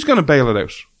 And who's going to bail it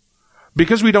out?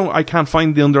 Because I can't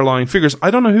find the underlying figures,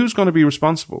 I don't know who's going to be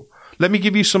responsible. Let me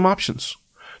give you some options.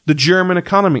 The German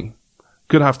economy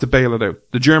could have to bail it out.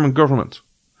 The German government.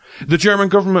 The German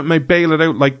government may bail it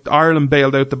out like Ireland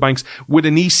bailed out the banks with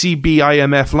an ECB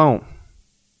IMF loan.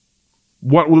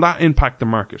 What will that impact the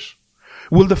market?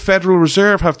 Will the Federal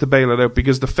Reserve have to bail it out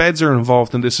because the feds are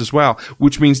involved in this as well,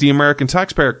 which means the American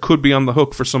taxpayer could be on the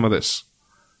hook for some of this?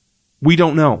 We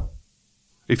don't know.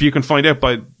 If you can find out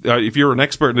if you're an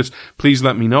expert in this, please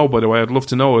let me know. By the way, I'd love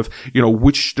to know if,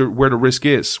 where the risk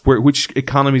is, which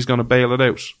economy is going to bail it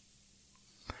out.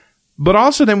 But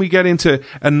also then we get into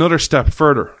another step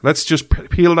further. Let's just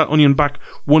peel that onion back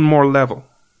one more level.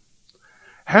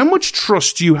 How much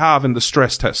trust do you have in the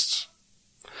stress tests?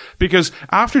 Because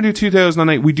after the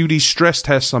 2008, we do these stress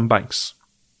tests on banks.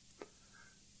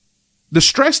 The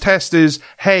stress test is,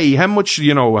 hey, how much,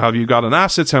 have you got in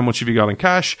assets? How much have you got in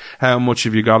cash? How much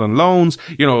have you got in loans?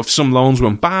 If some loans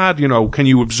went bad, can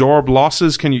you absorb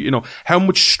losses? Can you, how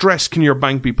much stress can your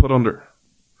bank be put under?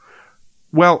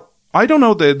 Well, I don't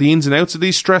know the ins and outs of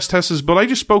these stress tests, but I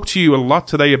just spoke to you a lot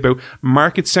today about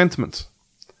market sentiment.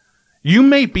 You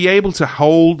may be able to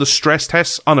hold the stress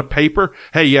tests on a paper.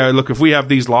 Hey, yeah, look, if we have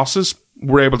these losses,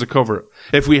 we're able to cover it.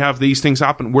 If we have these things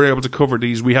happen, we're able to cover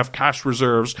these. We have cash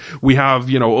reserves. We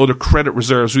have, other credit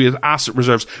reserves. We have asset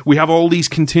reserves. We have all these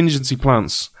contingency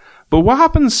plans. But what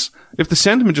happens if the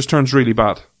sentiment just turns really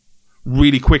bad?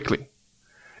 Really quickly?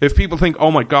 If people think,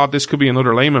 oh my God, this could be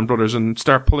another Lehman Brothers, and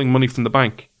start pulling money from the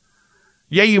bank.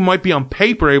 Yeah, you might be on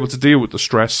paper able to deal with the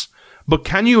stress, but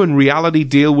can you in reality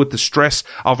deal with the stress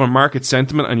of a market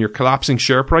sentiment and your collapsing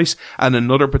share price and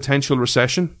another potential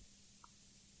recession?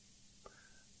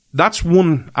 That's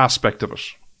one aspect of it.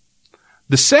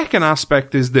 The second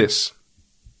aspect is this.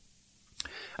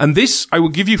 And this, I will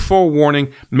give you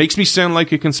forewarning, makes me sound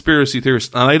like a conspiracy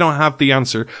theorist, and I don't have the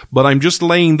answer, but I'm just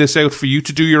laying this out for you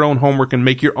to do your own homework and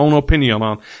make your own opinion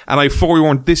on. And I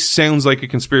forewarn, this sounds like a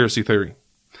conspiracy theory.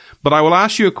 But I will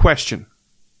ask you a question.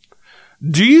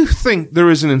 Do you think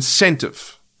there is an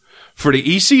incentive for the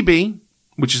ECB,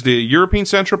 which is the European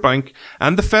Central Bank,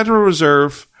 and the Federal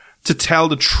Reserve to tell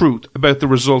the truth about the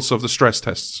results of the stress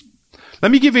tests?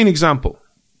 Let me give you an example.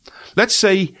 Let's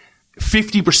say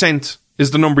 50%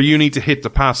 is the number you need to hit to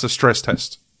pass a stress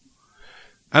test.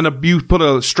 And you put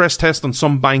a stress test on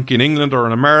some bank in England or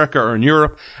in America or in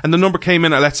Europe, and the number came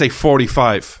in at, let's say,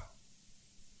 45.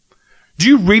 Do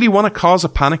you really want to cause a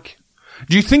panic?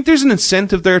 Do you think there's an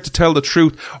incentive there to tell the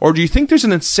truth? Or do you think there's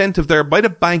an incentive there by the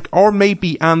bank or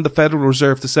maybe and the Federal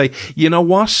Reserve to say, you know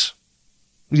what?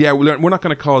 Yeah, we're not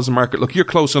going to cause the market. Look, you're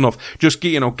close enough. Just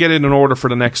get it in order for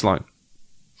the next line.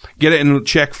 Get it in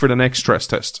check for the next stress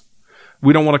test.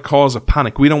 We don't want to cause a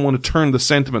panic. We don't want to turn the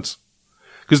sentiments.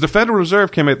 Because the Federal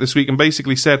Reserve came out this week and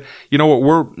basically said, you know what,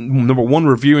 we're, number one,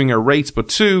 reviewing our rates, but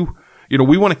two,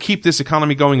 we want to keep this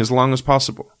economy going as long as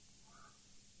possible.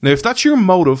 Now, if that's your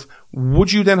motive,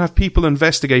 would you then have people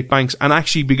investigate banks and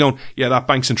actually be going, yeah, that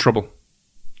bank's in trouble,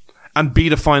 and be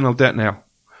the final debt now?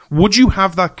 Would you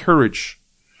have that courage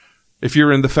if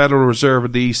you're in the Federal Reserve or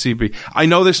the ECB? I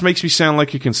know this makes me sound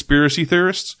like a conspiracy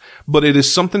theorist, but it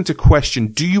is something to question.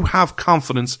 Do you have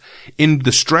confidence in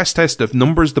the stress test of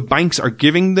numbers the banks are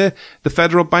giving the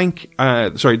Federal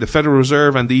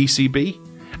Reserve and the ECB?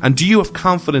 And do you have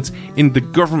confidence in the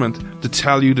government to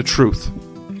tell you the truth?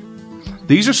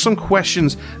 These are some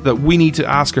questions that we need to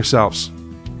ask ourselves,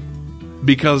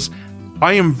 because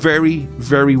I am very,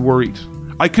 very worried.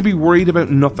 I could be worried about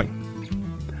nothing.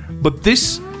 But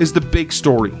this is the big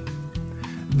story.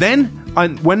 Then,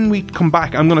 when we come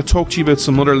back, I'm going to talk to you about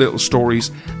some other little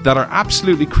stories that are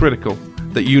absolutely critical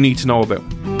that you need to know about.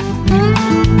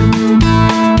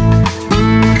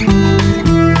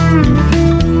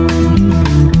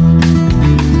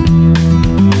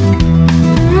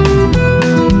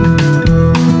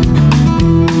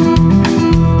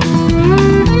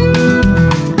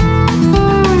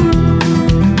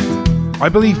 I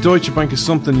believe Deutsche Bank is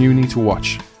something you need to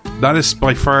watch. That is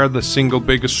by far the single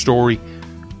biggest story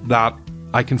that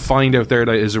I can find out there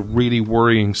that is a really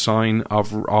worrying sign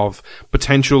of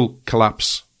potential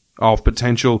collapse, of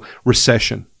potential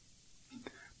recession.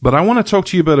 But I want to talk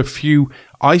to you about a few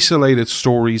isolated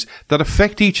stories that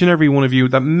affect each and every one of you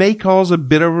that may cause a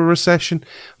bit of a recession,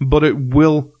 but it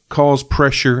will cause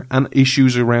pressure and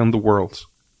issues around the world.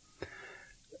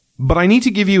 But I need to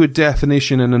give you a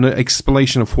definition and an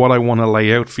explanation of what I want to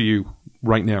lay out for you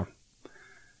right now.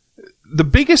 The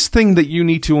biggest thing that you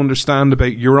need to understand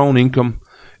about your own income,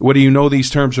 whether you know these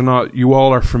terms or not, you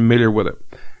all are familiar with it.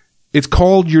 It's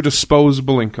called your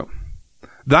disposable income.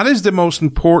 That is the most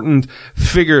important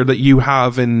figure that you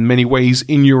have in many ways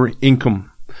in your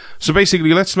income. So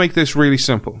basically, let's make this really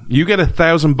simple. You get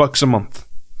 $1,000 a month.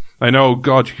 I know,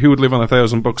 God, who would live on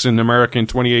 $1,000 in America in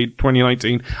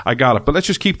 2019? I got it. But let's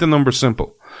just keep the numbers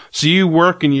simple. So you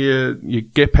work and you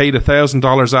get paid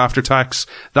 $1,000 after tax.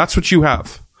 That's what you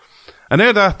have. And out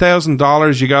of that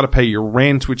 $1,000, you got to pay your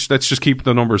rent, which, let's just keep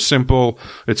the numbers simple.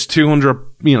 It's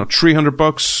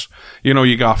 $300.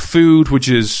 You got food, which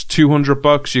is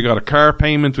 $200. You got a car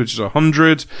payment, which is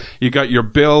 $100. You got your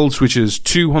bills, which is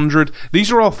 $200.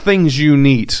 These are all things you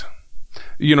need.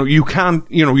 You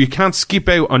can't skip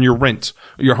out on your rent.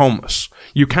 You're homeless.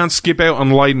 You can't skip out on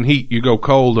light and heat. You go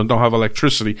cold and don't have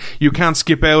electricity. You can't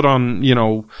skip out on,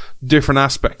 different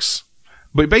aspects.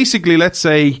 But basically, let's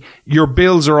say your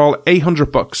bills are all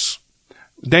 $800.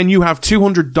 Then you have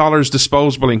 $200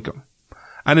 disposable income.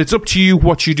 And it's up to you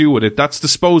what you do with it. That's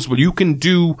disposable. You can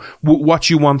do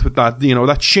what you want with that.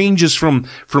 That changes from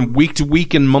week to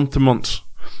week and month to month.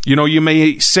 You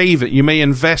may save it. You may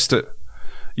invest it.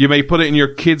 You may put it in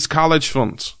your kids' college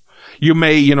funds. You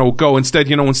may, go instead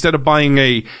of buying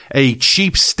a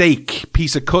cheap steak,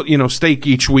 piece of cut, steak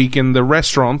each week in the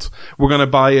restaurant, we're going to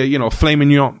buy a, filet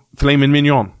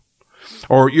mignon.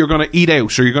 Or you're going to eat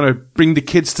out, or you're going to bring the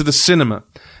kids to the cinema.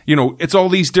 It's all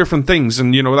these different things,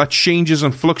 and, that changes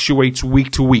and fluctuates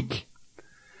week to week.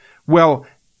 Well,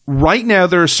 right now,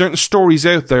 there are certain stories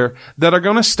out there that are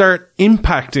going to start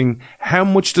impacting how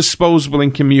much disposable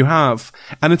income you have.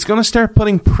 And it's going to start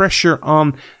putting pressure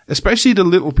on, especially the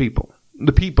little people.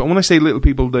 When I say little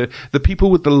people, the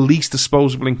people with the least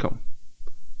disposable income.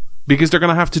 Because they're going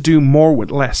to have to do more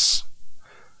with less.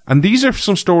 And these are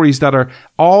some stories that are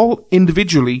all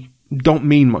individually don't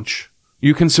mean much.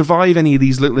 You can survive any of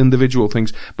these little individual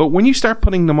things. But when you start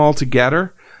putting them all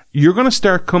together, you're going to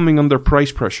start coming under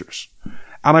price pressures.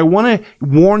 And I want to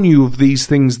warn you of these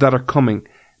things that are coming,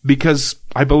 because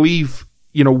I believe,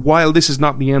 while this is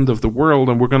not the end of the world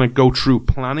and we're going to go through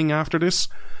planning after this,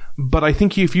 but I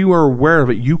think if you are aware of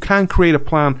it, you can create a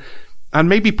plan and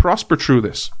maybe prosper through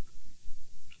this.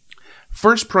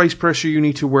 First price pressure you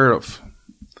need to be aware of.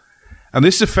 And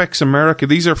this affects America.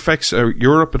 These affects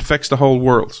Europe. It affects the whole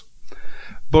world.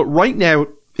 But right now,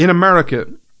 in America,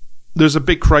 there's a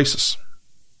big crisis.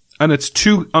 And it's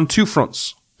on two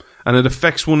fronts. And it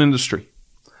affects one industry.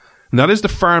 And that is the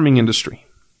farming industry.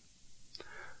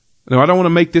 Now, I don't want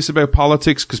to make this about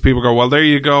politics because people go, well, there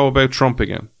you go about Trump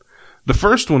again. The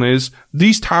first one is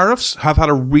these tariffs have had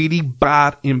a really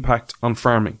bad impact on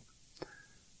farming.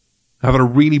 Have had a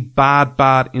really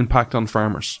bad impact on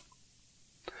farmers.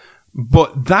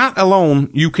 But that alone,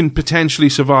 you can potentially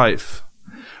survive.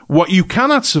 What you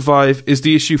cannot survive is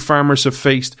the issue farmers have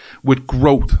faced with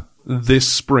growth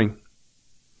this spring.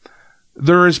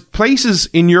 There is places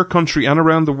in your country and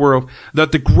around the world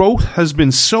that the growth has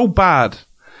been so bad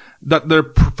that the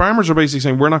farmers are basically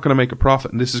saying, we're not going to make a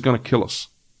profit and this is going to kill us.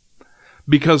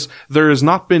 Because there's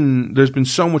been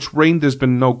so much rain, there's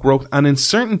been no growth. And in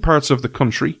certain parts of the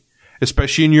country,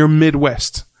 especially in your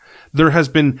Midwest, there has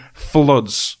been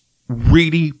floods.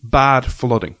 Really bad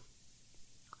flooding.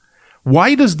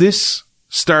 Why does this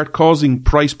start causing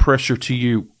price pressure to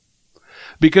you?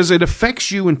 Because it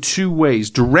affects you in two ways,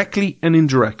 directly and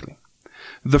indirectly.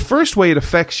 The first way it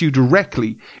affects you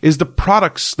directly is the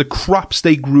products, the crops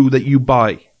they grew that you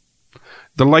buy.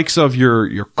 The likes of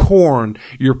your corn,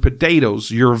 your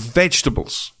potatoes, your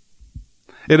vegetables.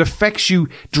 It affects you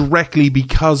directly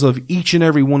because of each and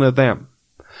every one of them.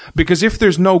 Because if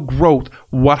there's no growth,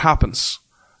 what happens?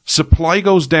 Supply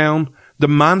goes down,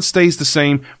 demand stays the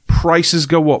same, prices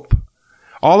go up.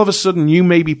 All of a sudden, you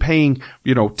may be paying,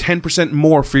 10%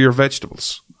 more for your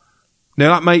vegetables.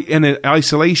 Now, that might, in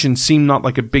isolation, seem not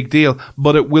like a big deal,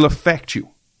 but it will affect you.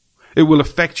 It will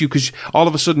affect you because all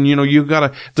of a sudden, you've got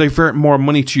to divert more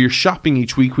money to your shopping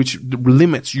each week, which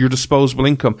limits your disposable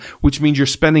income, which means you're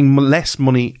spending less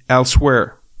money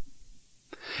elsewhere.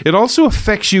 It also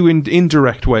affects you in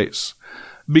indirect ways.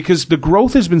 Because the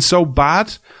growth has been so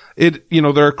bad,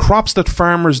 there are crops that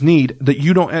farmers need that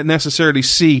you don't necessarily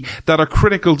see that are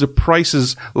critical to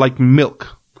prices like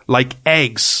milk, like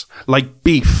eggs, like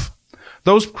beef.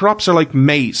 Those crops are like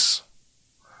maize,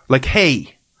 like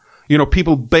hay.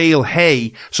 People bale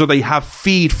hay so they have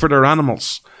feed for their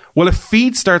animals. Well, if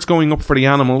feed starts going up for the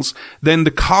animals, then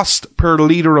the cost per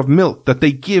litre of milk that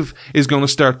they give is going to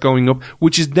start going up,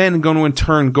 which is then going to in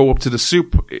turn go up to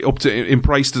in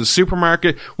price to the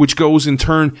supermarket, which goes in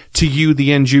turn to you,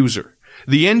 the end user.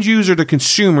 The end user, the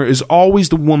consumer, is always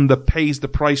the one that pays the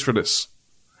price for this.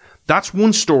 That's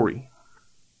one story.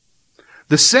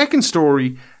 The second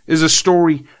story is a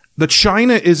story that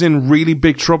China is in really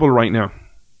big trouble right now.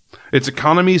 Its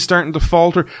economy is starting to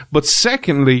falter, but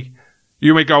secondly,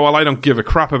 you may go, well, I don't give a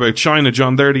crap about China,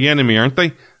 John. They're the enemy, aren't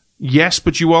they? Yes,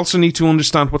 but you also need to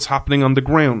understand what's happening on the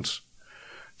ground.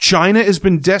 China has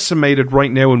been decimated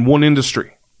right now in one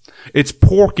industry. It's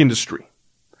pork industry.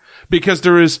 Because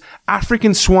there is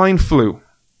African swine flu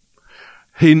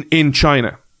in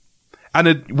China.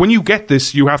 And when you get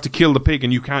this, you have to kill the pig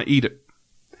and you can't eat it.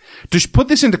 To put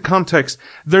this into context,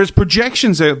 there's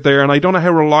projections out there, and I don't know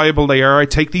how reliable they are. I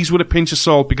take these with a pinch of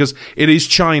salt because it is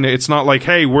China. It's not like,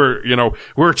 hey, we're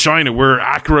China. We're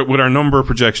accurate with our number of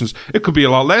projections. It could be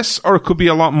a lot less or it could be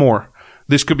a lot more.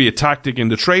 This could be a tactic in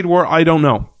the trade war. I don't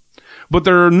know. But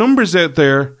there are numbers out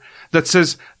there that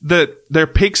says that their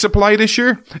pig supply this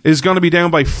year is going to be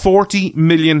down by 40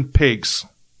 million pigs.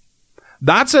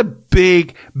 That's a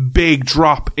big, big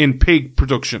drop in pig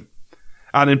production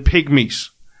and in pig meat.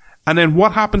 And then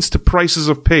what happens to prices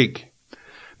of pig?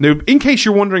 Now, in case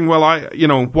you're wondering, well,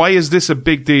 why is this a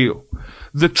big deal?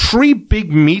 The three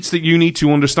big meats that you need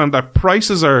to understand that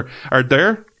prices are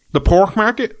there: the pork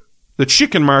market, the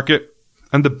chicken market,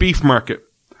 and the beef market.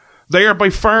 They are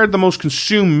by far the most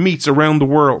consumed meats around the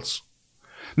world.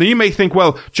 Now, you may think,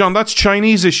 well, John, that's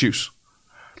Chinese issues.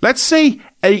 Let's say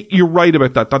you're right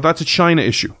about that that's a China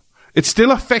issue. It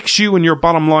still affects you and your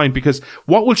bottom line, because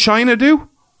what will China do?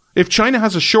 If China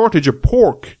has a shortage of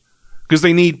pork, because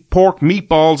they need pork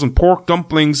meatballs and pork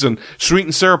dumplings and sweet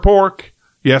and sour pork,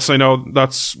 yes, I know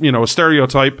that's, a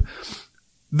stereotype,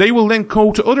 they will then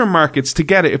go to other markets to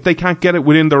get it if they can't get it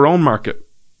within their own market,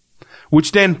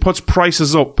 which then puts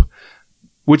prices up,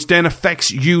 which then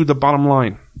affects you, the bottom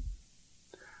line.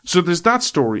 So there's that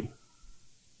story.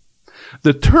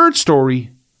 The third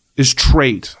story is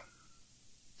trade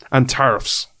and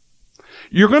tariffs.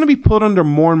 You're going to be put under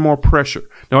more and more pressure.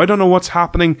 Now, I don't know what's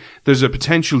happening. There's a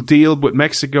potential deal with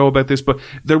Mexico about this, but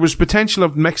there was potential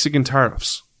of Mexican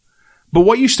tariffs. But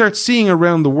what you start seeing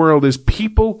around the world is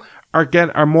people are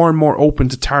more and more open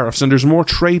to tariffs, and there's more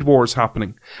trade wars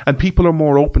happening, and people are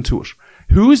more open to it.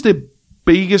 Who's the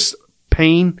biggest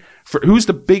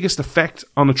effect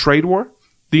on a trade war?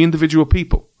 the individual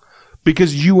people,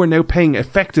 because you are now paying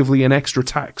effectively an extra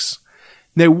tax.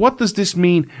 Now, what does this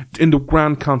mean in the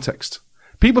grand context?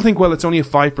 People think, well, it's only a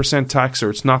 5% tax, or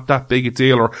it's not that big a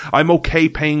deal, or I'm okay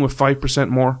paying with 5%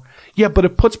 more. Yeah, but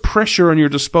it puts pressure on your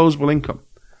disposable income.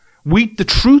 The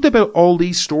truth about all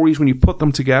these stories, when you put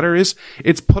them together, is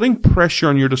it's putting pressure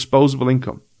on your disposable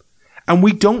income. And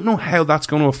we don't know how that's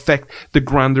going to affect the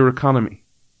grander economy,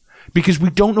 because we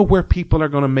don't know where people are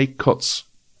going to make cuts.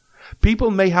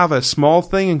 People may have a small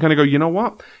thing and kind of go, you know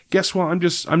what? Guess what? I'm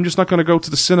just not going to go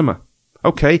to the cinema.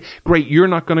 Okay, great. You're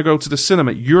not going to go to the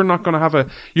cinema. You're going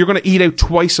to eat out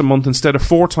twice a month instead of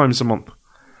 4 times a month.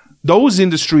 Those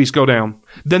industries go down.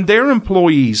 Then their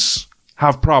employees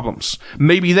have problems.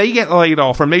 Maybe they get laid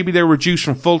off, or maybe they're reduced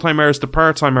from full-time hours to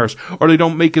part-time hours, or they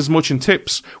don't make as much in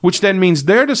tips, which then means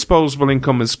their disposable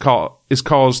income is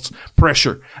caused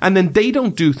pressure. And then they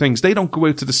don't do things. They don't go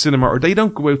out to the cinema, or they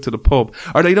don't go out to the pub,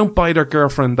 or they don't buy their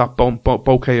girlfriend that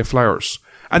bouquet of flowers.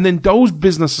 And then those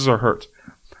businesses are hurt.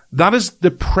 That is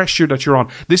the pressure that you're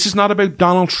on. This is not about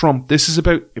Donald Trump. This is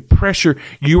about pressure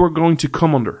you are going to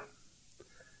come under.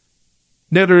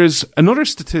 Now, there is another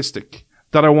statistic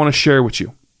that I want to share with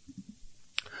you.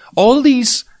 All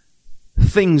these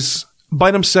things by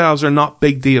themselves are not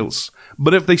big deals,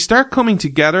 but if they start coming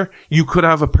together, you could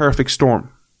have a perfect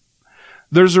storm.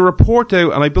 There's a report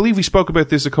out, and I believe we spoke about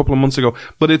this a couple of months ago,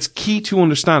 but it's key to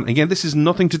understand. Again, this is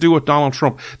nothing to do with Donald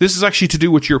Trump. This is actually to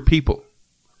do with your people.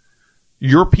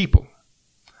 Your people.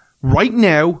 Right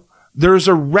now, there is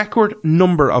a record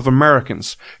number of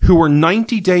Americans who are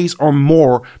 90 days or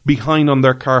more behind on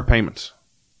their car payment.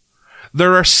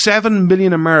 There are 7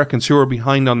 million Americans who are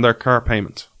behind on their car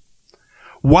payment.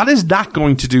 What is that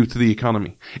going to do to the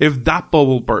economy if that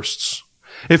bubble bursts?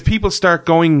 If people start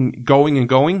going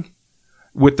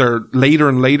with their later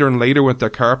and later with their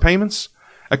car payments?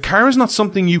 A car is not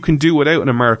something you can do without in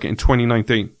America in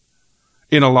 2019.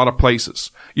 In a lot of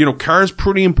places. You know, car is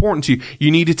pretty important to you.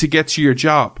 You need it to get to your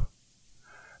job.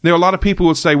 Now, a lot of people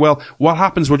will say, well, what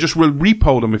happens? We'll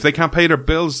repo them. If they can't pay their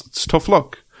bills, it's tough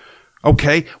luck.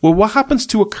 Okay, well, what happens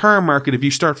to a car market if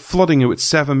you start flooding it with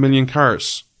 7 million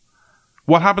cars?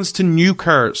 What happens to new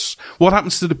cars? What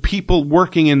happens to the people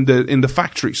working in the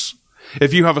factories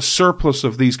if you have a surplus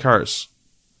of these cars?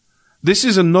 This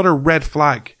is another red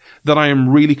flag that I am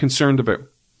really concerned about.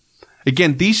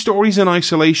 Again, these stories in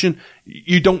isolation,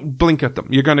 you don't blink at them.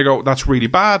 You're going to go, that's really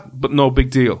bad, but no big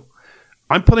deal.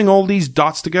 I'm putting all these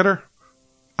dots together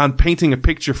and painting a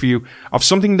picture for you of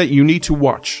something that you need to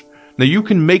watch. Now, you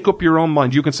can make up your own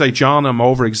mind. You can say, John, I'm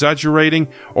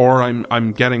over-exaggerating, or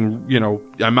I'm getting,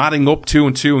 I'm adding up 2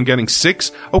 and 2 and getting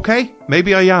 6. Okay,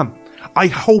 maybe I am. I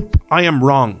hope I am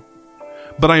wrong.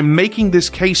 But I'm making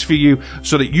this case for you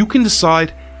so that you can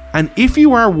decide, and if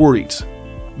you are worried,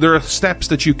 there are steps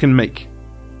that you can make.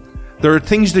 There are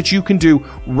things that you can do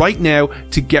right now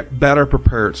to get better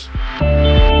prepared.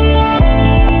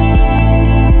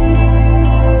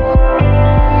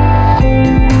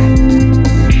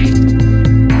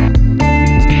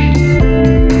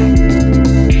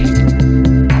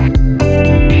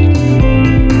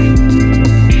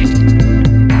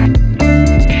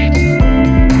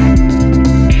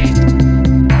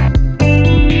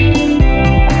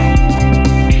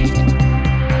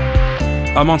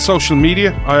 I'm on social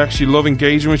media. I actually love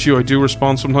engaging with you. I do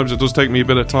respond. Sometimes it does take me a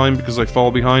bit of time because I fall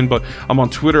behind, but I'm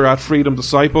on Twitter at Freedom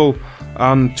Disciple,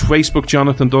 on Facebook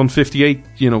Jonathan Dunn 58.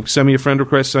 Send me a friend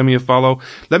request, send me a follow.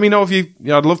 Let me know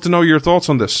I'd love to know your thoughts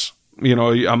on this.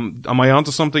 Am I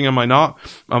onto something? Am I not?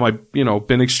 Am I,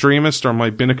 been extremist, or am I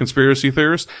been a conspiracy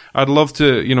theorist? I'd love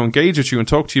to, engage with you and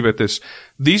talk to you about this.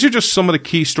 These are just some of the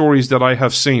key stories that I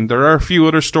have seen. There are a few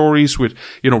other stories with,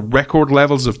 record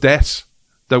levels of debt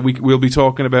that we'll be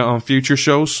talking about on future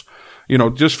shows.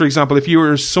 Just for example, if you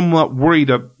were somewhat worried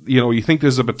that, you think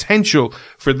there's a potential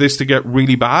for this to get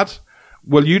really bad,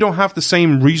 well, you don't have the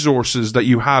same resources that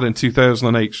you had in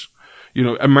 2008.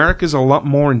 America's a lot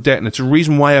more in debt, and it's a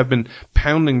reason why I've been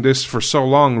pounding this for so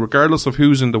long, regardless of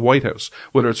who's in the White House,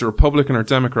 whether it's a Republican or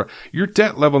Democrat. Your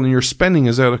debt level and your spending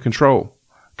is out of control.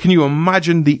 Can you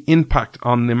imagine the impact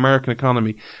on the American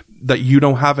economy that you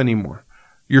don't have anymore?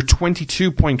 You're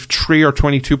 $22.3 or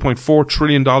 $22.4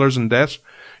 trillion in debt.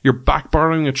 You're back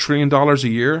borrowing $1 trillion a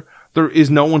year. There is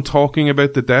no one talking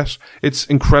about the debt. It's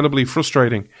incredibly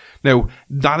frustrating. Now,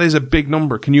 that is a big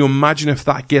number. Can you imagine if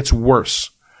that gets worse?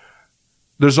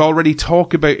 There's already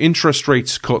talk about interest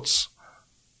rates cuts.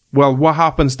 Well, what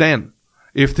happens then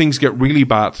if things get really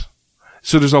bad?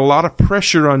 So there's a lot of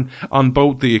pressure on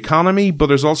both the economy, but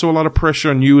there's also a lot of pressure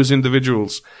on you as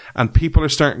individuals, and people are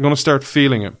going to start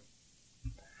feeling it.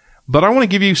 But I want to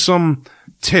give you some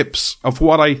tips of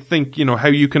what I think, how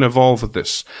you can evolve with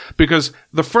this. Because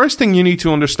the first thing you need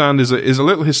to understand is a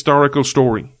little historical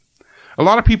story. A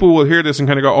lot of people will hear this and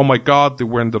kind of go, oh my God,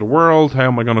 we're into the world. How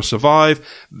am I going to survive?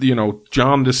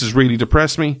 John, this has really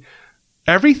depressed me.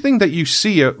 Everything that you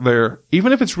see out there,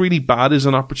 even if it's really bad, is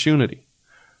an opportunity.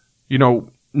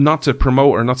 Not to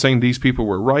promote or not saying these people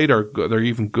were right or they're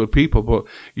even good people, but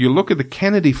you look at the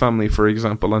Kennedy family, for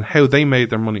example, and how they made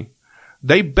their money.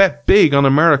 They bet big on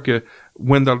America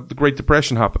when the Great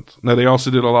Depression happened. Now, they also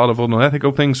did a lot of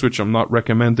unethical things, which I'm not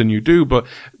recommending you do, but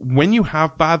when you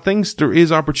have bad things, there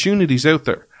is opportunities out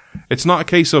there. It's not a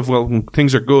case of, well, when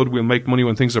things are good, we'll make money.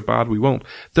 When things are bad, we won't.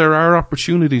 There are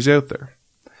opportunities out there.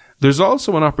 There's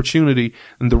also an opportunity,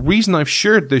 and the reason I've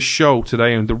shared this show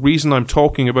today and the reason I'm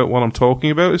talking about what I'm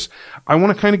talking about is I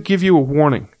want to kind of give you a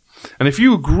warning. And if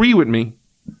you agree with me,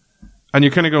 and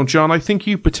you're kind of going, John, I think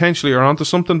you potentially are onto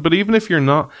something, but even if you're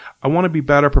not, I want to be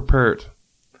better prepared.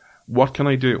 What can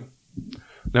I do?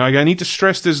 Now, I need to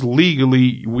stress this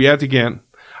legally yet again.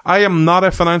 I am not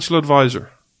a financial advisor.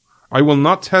 I will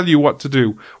not tell you what to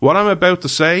do. What I'm about to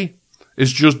say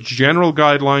is just general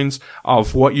guidelines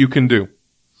of what you can do.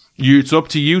 It's up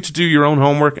to you to do your own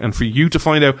homework and for you to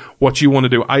find out what you want to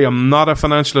do. I am not a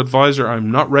financial advisor.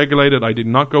 I'm not regulated. I did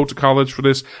not go to college for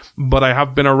this, but I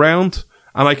have been around.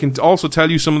 And I can also tell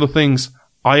you some of the things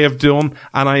I have done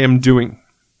and I am doing.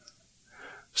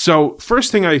 So,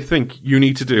 first thing I think you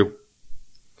need to do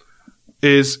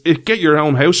is get your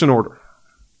own house in order.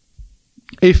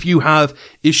 If you have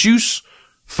issues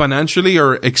financially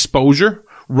or exposure,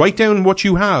 write down what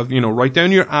you have. Write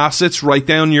down your assets, write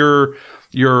down your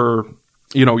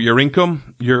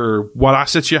income, what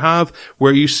assets you have,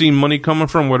 where you see money coming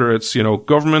from, whether it's,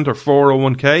 government or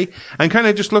 401k, and kind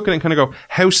of just look at it and kind of go,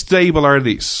 how stable are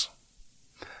these?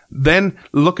 Then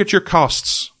look at your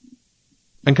costs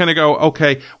and kind of go,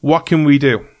 okay, what can we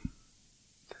do?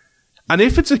 And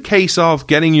if it's a case of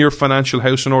getting your financial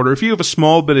house in order, if you have a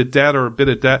small bit of debt or a bit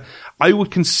of debt, I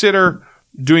would consider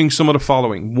doing some of the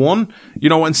following. One,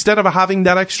 instead of having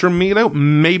that extra meal out,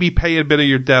 maybe pay a bit of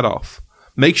your debt off.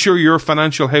 Make sure your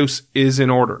financial house is in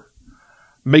order.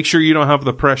 Make sure you don't have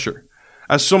the pressure.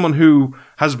 As someone who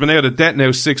has been out of debt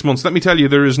now 6 months, let me tell you,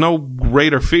 there is no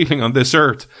greater feeling on this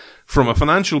earth from a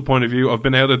financial point of view of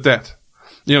being out of debt.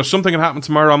 Something can happen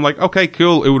tomorrow. I'm like, okay,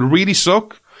 cool. It would really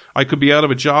suck. I could be out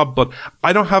of a job, but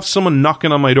I don't have someone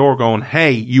knocking on my door going,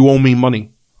 hey, you owe me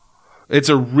money. It's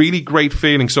a really great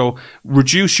feeling. So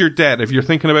reduce your debt. If you're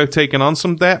thinking about taking on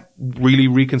some debt, really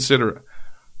reconsider it.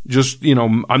 Just,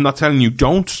 I'm not telling you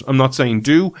don't. I'm not saying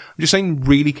do. I'm just saying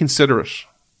really consider it.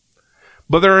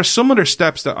 But there are some other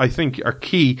steps that I think are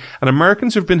key, and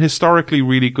Americans have been historically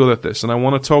really good at this, and I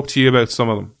want to talk to you about some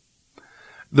of them.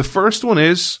 The first one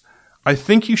is, I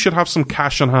think you should have some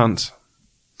cash on hand.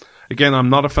 Again, I'm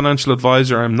not a financial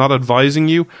advisor. I'm not advising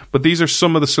you, but these are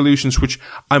some of the solutions which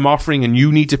I'm offering, and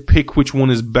you need to pick which one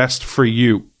is best for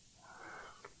you.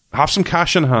 Have some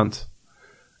cash on hand.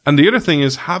 And the other thing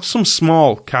is, have some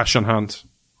small cash on hand.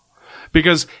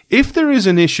 Because if there is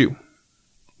an issue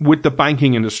with the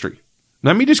banking industry,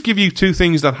 let me just give you two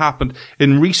things that happened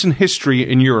in recent history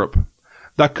in Europe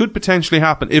that could potentially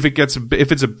happen if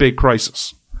it's a big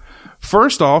crisis.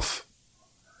 First off,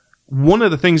 one of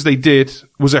the things they did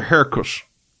was a haircut.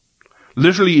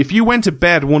 Literally, if you went to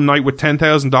bed one night with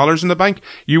 $10,000 in the bank,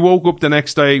 you woke up the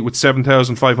next day with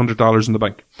 $7,500 in the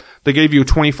bank. They gave you a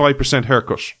 25%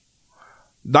 haircut.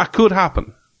 That could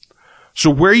happen.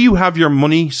 So where you have your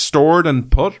money stored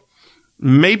and put,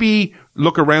 maybe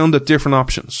look around at different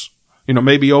options.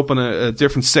 Maybe open a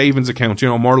different savings account,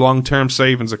 more long-term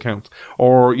savings account,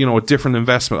 or, a different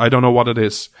investment. I don't know what it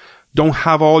is. Don't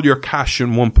have all your cash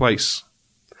in one place.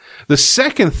 The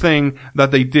second thing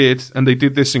that they did, and they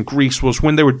did this in Greece, was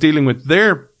when they were dealing with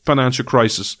their financial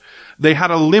crisis, they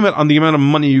had a limit on the amount of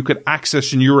money you could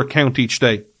access in your account each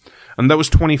day. And that was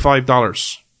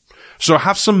 $25. So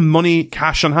have some money,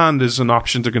 cash on hand is an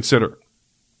option to consider.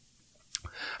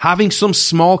 Having some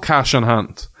small cash on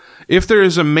hand. If there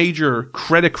is a major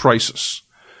credit crisis,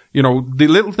 the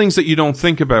little things that you don't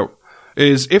think about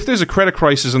is if there's a credit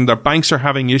crisis and their banks are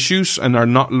having issues and are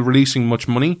not releasing much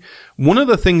money, one of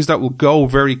the things that will go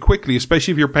very quickly,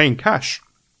 especially if you're paying cash,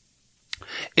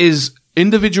 is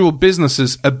individual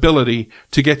businesses' ability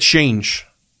to get change.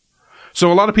 So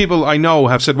a lot of people I know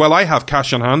have said, well, I have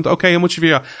cash on hand. Okay, how much have you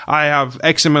got? I have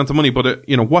X amount of money, but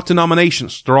what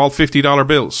denominations? They're all $50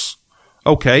 bills.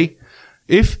 Okay.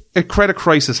 If a credit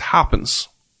crisis happens,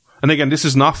 and again, this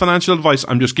is not financial advice,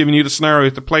 I'm just giving you the scenario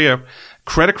to play out.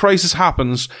 Credit crisis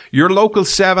happens, your local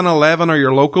 7-Eleven or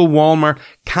your local Walmart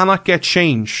cannot get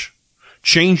change.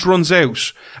 Change runs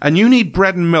out, and you need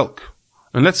bread and milk.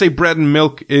 And let's say bread and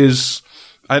milk is,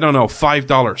 I don't know,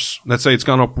 $5. Let's say it's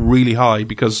gone up really high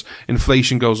because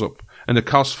inflation goes up and it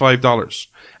costs $5.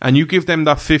 And you give them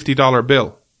that $50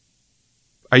 bill.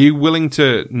 Are you willing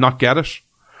to not get it?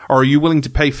 Or are you willing to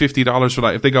pay $50 for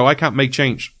that if they go, I can't make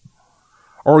change?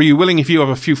 Or are you willing, if you have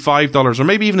a few $5 or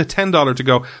maybe even a $10 to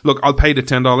go, look, I'll pay the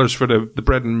 $10 for the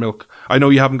bread and milk. I know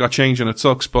you haven't got change and it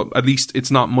sucks, but at least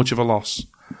it's not much of a loss.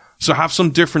 So have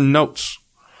some different notes.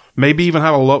 Maybe even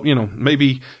have a lot,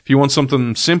 maybe if you want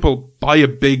something simple, buy a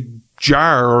big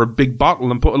jar or a big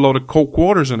bottle and put a load of Coke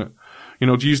quarters in it.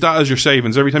 To use that as your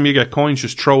savings. Every time you get coins,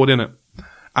 just throw it in it.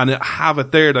 And have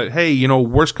it there that, hey,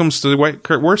 worst comes to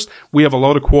the worst, we have a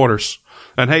load of quarters.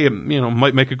 And hey,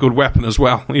 might make a good weapon as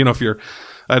well. If you're,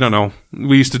 I don't know,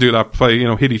 we used to do that, play,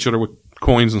 hit each other with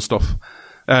coins and stuff.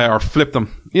 Or flip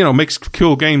them. Makes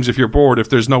cool games if you're bored, if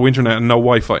there's no internet and no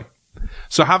Wi-Fi.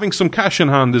 So having some cash in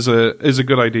hand is a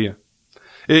good idea.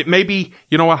 It maybe,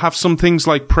 I'll have some things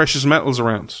like precious metals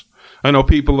around. I know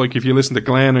people, like if you listen to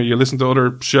Glenn or you listen to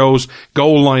other shows,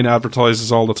 Goldline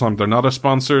advertises all the time. They're not a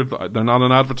sponsor. They're not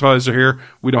an advertiser here.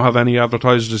 We don't have any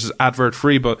advertisers. This is advert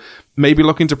free, but maybe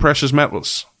look into precious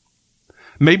metals.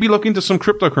 Maybe look into some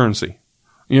cryptocurrency.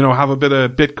 Have a bit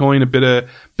of Bitcoin, a bit of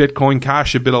Bitcoin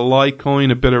Cash, a bit of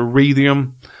Litecoin, a bit of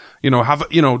Raydium.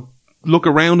 Look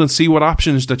around and see what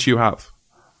options that you have.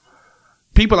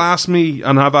 People ask me,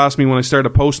 and have asked me when I started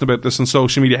posting about this on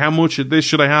social media, how much of this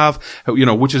should I have?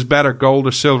 Which is better, gold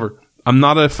or silver? I'm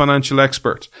not a financial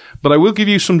expert, but I will give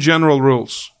you some general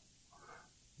rules.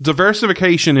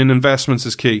 Diversification in investments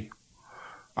is key.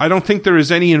 I don't think there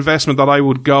is any investment that I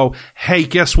would go, hey,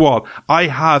 guess what? I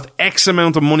have X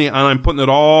amount of money and I'm putting it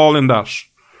all in that.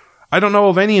 I don't know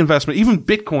of any investment, even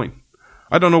Bitcoin.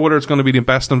 I don't know whether it's going to be the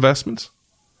best investment.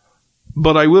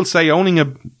 But I will say owning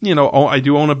I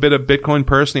do own a bit of Bitcoin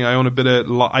personally. I own a bit of,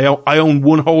 I own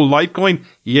one whole Litecoin.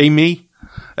 Yay me.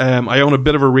 I own a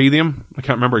bit of Iridium. I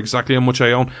can't remember exactly how much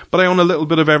I own, but I own a little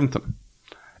bit of everything.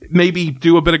 Maybe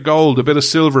do a bit of gold, a bit of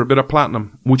silver, a bit of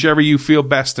platinum, whichever you feel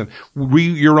best in.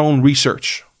 Your own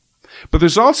research. But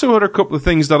there's also other couple of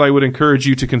things that I would encourage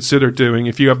you to consider doing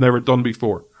if you have never done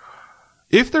before.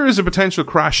 If there is a potential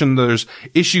crash and there's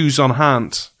issues on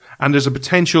hand, and there's a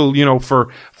potential,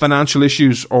 for financial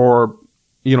issues or,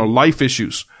 life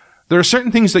issues, there are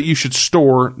certain things that you should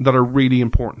store that are really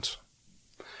important.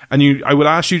 And I would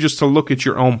ask you just to look at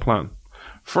your own plan.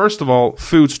 First of all,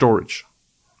 food storage.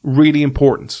 Really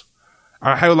important.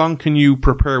 How long can you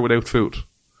prepare without food?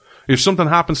 If something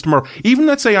happens tomorrow, even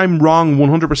let's say I'm wrong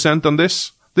 100% on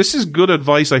this, this is good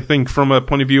advice, I think, from a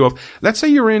point of view of, let's say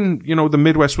you're in, the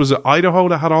Midwest, was it Idaho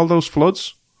that had all those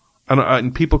floods?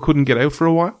 And people couldn't get out for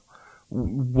a while?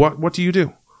 What do you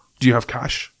do? Do you have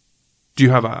cash? Do you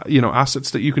have,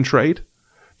 assets that you can trade?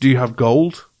 Do you have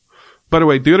gold? By the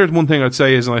way, the other one thing I'd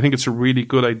say is, and I think it's a really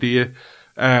good idea,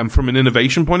 from an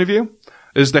innovation point of view,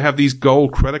 is they have these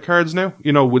gold credit cards now,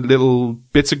 with little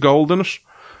bits of gold in it.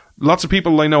 Lots of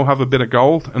people I know have a bit of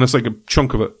gold, and it's like a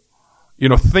chunk of it.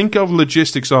 Think of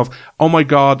logistics of, oh my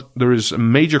God, there is a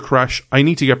major crash. I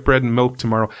need to get bread and milk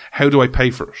tomorrow. How do I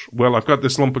pay for it? Well, I've got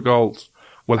this lump of gold.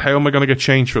 Well, how am I going to get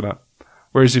change for that?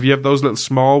 Whereas if you have those little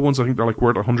small ones, I think they're like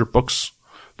worth $100.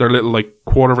 They're little like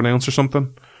quarter of an ounce or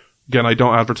something. Again, I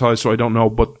don't advertise, so I don't know,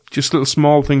 but just little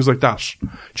small things like that.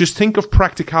 Just think of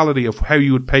practicality of how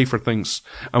you would pay for things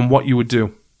and what you would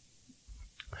do.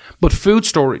 But food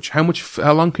storage, how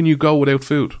long can you go without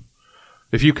food?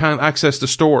 If you can't access the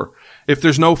store, if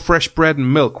there's no fresh bread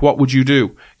and milk, what would you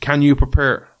do? Can you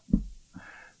prepare?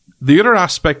 The other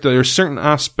aspect, there are certain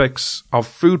aspects of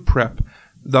food prep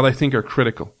that I think are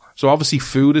critical. So obviously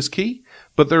food is key,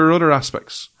 but there are other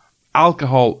aspects.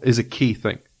 Alcohol is a key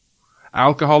thing.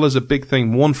 Alcohol is a big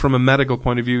thing. One, from a medical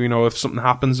point of view, if something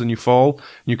happens and you fall and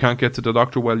you can't get to the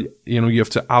doctor, well, you have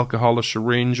to alcohol a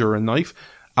syringe or a knife.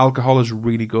 Alcohol is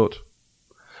really good.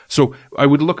 So I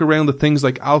would look around at things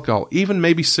like alcohol, even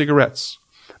maybe cigarettes.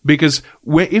 Because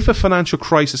if a financial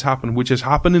crisis happens, which is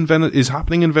happening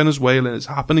in Venezuela, it's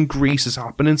happened in Greece, it's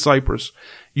happened in Cyprus,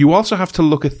 you also have to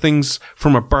look at things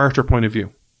from a barter point of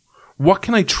view. What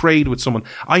can I trade with someone?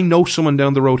 I know someone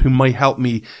down the road who might help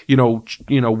me,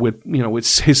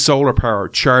 with his solar power,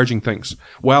 charging things.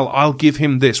 Well, I'll give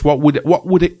him this. What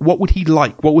would he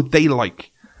like? What would they like?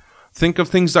 Think of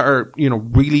things that are,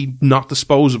 really not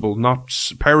disposable, not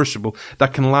perishable,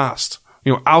 that can last.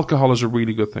 Alcohol is a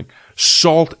really good thing.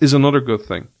 Salt is another good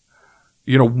thing.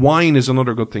 Wine is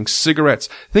another good thing. Cigarettes.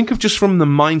 Think of just from the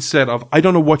mindset of, I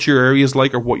don't know what your area is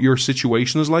like or what your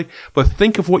situation is like, but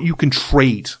think of what you can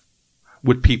trade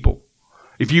with people.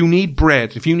 If you need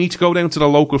bread, if you need to go down to the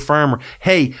local farmer,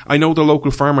 hey, I know the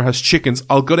local farmer has chickens.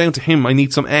 I'll go down to him. I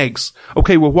need some eggs.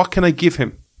 Okay, well, what can I give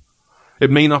him? It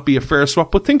may not be a fair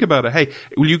swap, but think about it. Hey,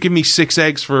 will you give me 6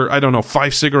 eggs for, I don't know,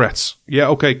 5 cigarettes? Yeah,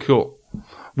 okay, cool.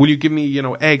 Will you give me,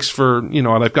 eggs for, and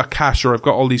I've got cash or I've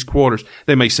got all these quarters?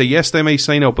 They may say yes, they may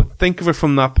say no, but think of it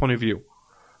from that point of view.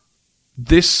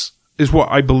 This is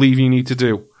what I believe you need to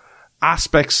do.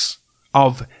 Aspects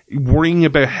of worrying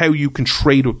about how you can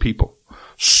trade with people.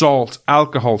 Salt,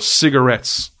 alcohol,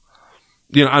 cigarettes.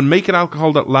 And make it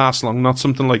alcohol that lasts long, not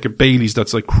something like a Baileys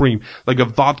that's like cream, like a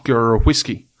vodka or a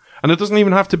whiskey. And it doesn't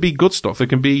even have to be good stuff. It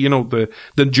can be,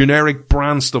 the generic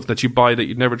brand stuff that you buy that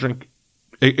you'd never drink.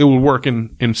 It will work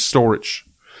in storage.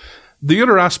 The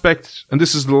other aspect, and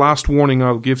this is the last warning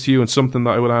I'll give to you and something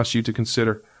that I would ask you to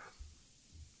consider,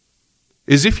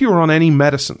 is if you're on any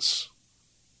medicines,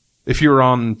 if you're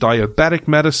on diabetic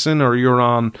medicine or you're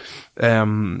on,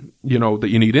 that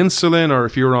you need insulin, or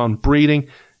if you're on breathing,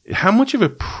 how much of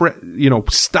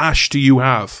a, stash do you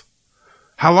have?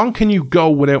 How long can you go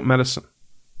without medicine?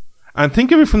 And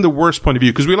think of it from the worst point of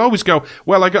view, because we'll always go,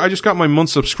 well, I just got my month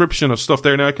subscription of stuff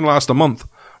there, now I can last a month.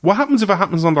 What happens if it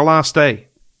happens on the last day?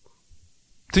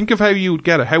 Think of how you would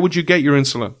get it. How would you get your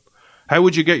insulin? How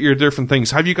would you get your different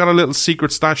things? Have you got a little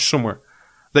secret stash somewhere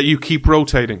that you keep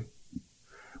rotating?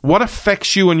 What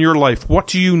affects you in your life? What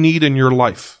do you need in your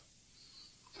life?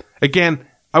 Again,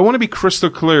 I want to be crystal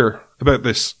clear about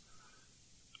this.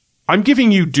 I'm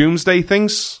giving you doomsday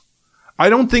things. I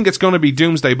don't think it's going to be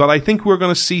doomsday, but I think we're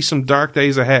going to see some dark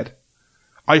days ahead.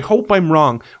 I hope I'm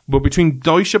wrong, but between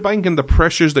Deutsche Bank and the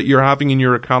pressures that you're having in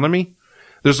your economy,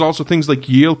 there's also things like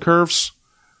yield curves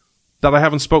that I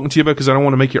haven't spoken to you about because I don't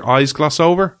want to make your eyes gloss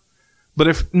over. But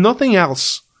if nothing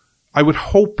else, I would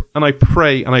hope and I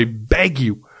pray and I beg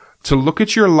you to look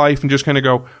at your life and just kind of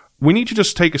go, we need to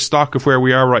just take a stock of where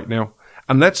we are right now.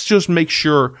 And let's just make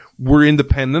sure we're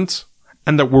independent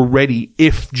and that we're ready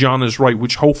if John is right,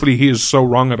 which hopefully he is so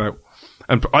wrong about.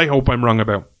 And I hope I'm wrong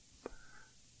about.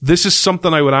 This is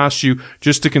something I would ask you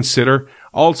just to consider.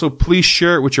 Also, please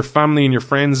share it with your family and your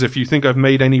friends if you think I've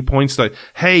made any points that,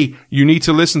 hey, you need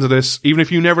to listen to this. Even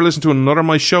if you never listen to another of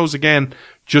my shows again,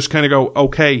 just kind of go,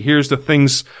 okay, here's the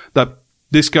things that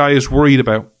this guy is worried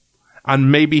about.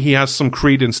 And maybe he has some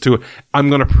credence to it. I'm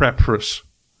going to prep for it.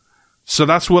 So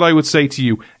that's what I would say to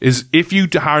you, is if you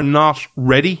are not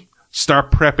ready,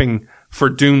 start prepping for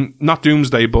not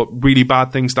doomsday, but really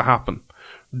bad things to happen.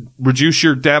 Reduce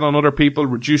your debt on other people,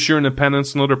 reduce your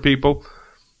independence on other people,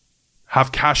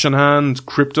 have cash on hand,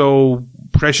 crypto,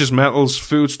 precious metals,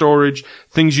 food storage,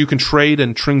 things you can trade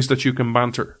and things that you can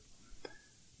banter.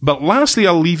 But lastly,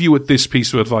 I'll leave you with this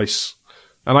piece of advice.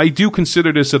 And I do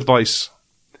consider this advice.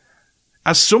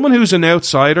 As someone who's an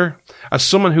outsider, as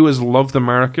someone who has loved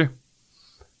America,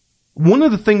 one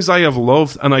of the things I have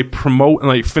loved and I promote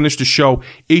and I finish the show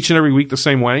each and every week the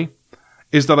same way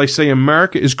is that I say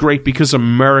America is great because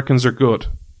Americans are good.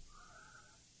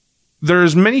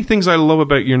 There's many things I love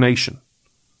about your nation.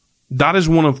 That is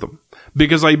one of them.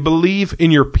 Because I believe in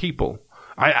your people.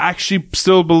 I actually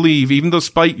still believe, even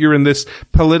despite you're in this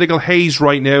political haze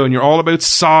right now and you're all about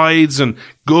sides and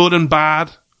good and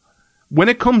bad, when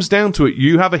it comes down to it,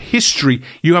 you have a history,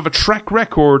 you have a track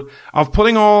record of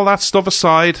putting all that stuff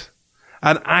aside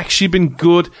and actually been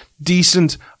good,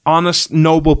 decent, honest,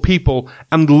 noble people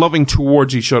and loving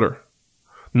towards each other.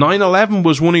 9/11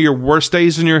 was one of your worst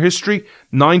days in your history.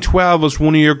 9/12 was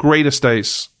one of your greatest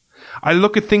days. I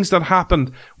look at things that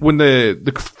happened when the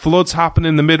floods happened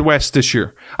in the Midwest this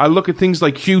year. I look at things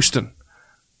like Houston.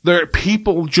 There,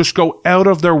 people just go out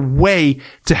of their way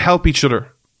to help each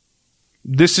other.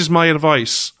 This is my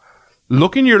advice.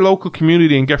 Look in your local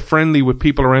community and get friendly with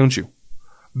people around you.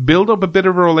 Build up a bit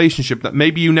of a relationship that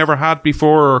maybe you never had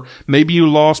before, or maybe you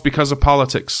lost because of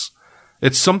politics.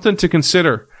 It's something to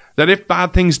consider, that if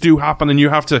bad things do happen and you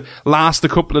have to last a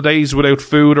couple of days without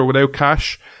food or without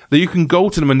cash, that you can go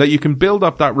to them and that you can build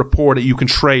up that rapport that you can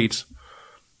trade.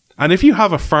 And if you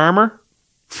have a farmer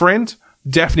friend,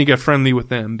 definitely get friendly with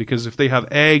them, because if they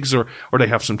have eggs or they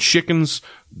have some chickens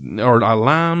or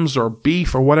lambs or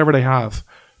beef or whatever they have,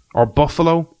 or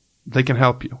buffalo, they can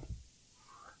help you.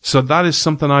 So that is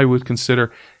something I would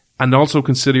consider, and also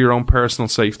consider your own personal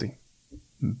safety.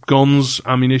 Guns,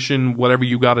 ammunition, whatever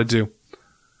you got to do.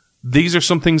 These are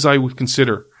some things I would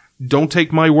consider. Don't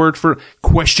take my word for it.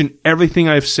 Question everything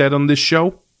I've said on this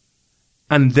show,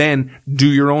 and then do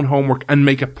your own homework and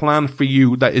make a plan for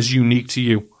you that is unique to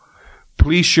you.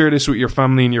 Please share this with your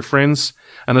family and your friends.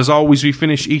 And as always, we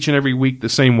finish each and every week the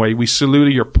same way. We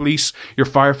salute your police, your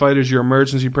firefighters, your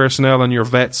emergency personnel, and your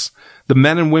vets. The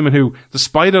men and women who,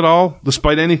 despite it all,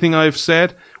 despite anything I've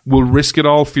said, will risk it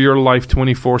all for your life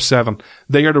 24/7.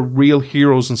 They are the real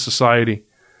heroes in society.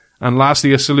 And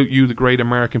lastly, I salute you, the great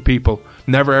American people.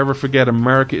 Never ever forget,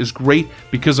 America is great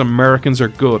because Americans are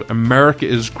good. America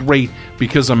is great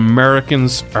because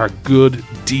Americans are good,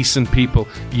 decent people.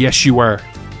 Yes, you are.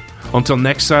 Until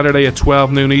next Saturday at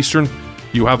 12 noon Eastern,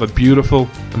 you have a beautiful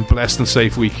and blessed and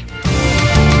safe week.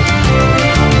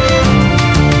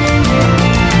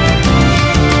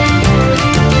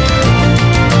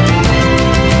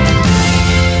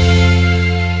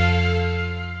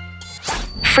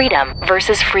 Freedom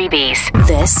versus freebies.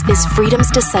 This is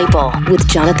Freedom's Disciple with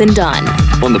Jonathan Dunn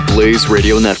on the Blaze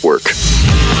Radio Network.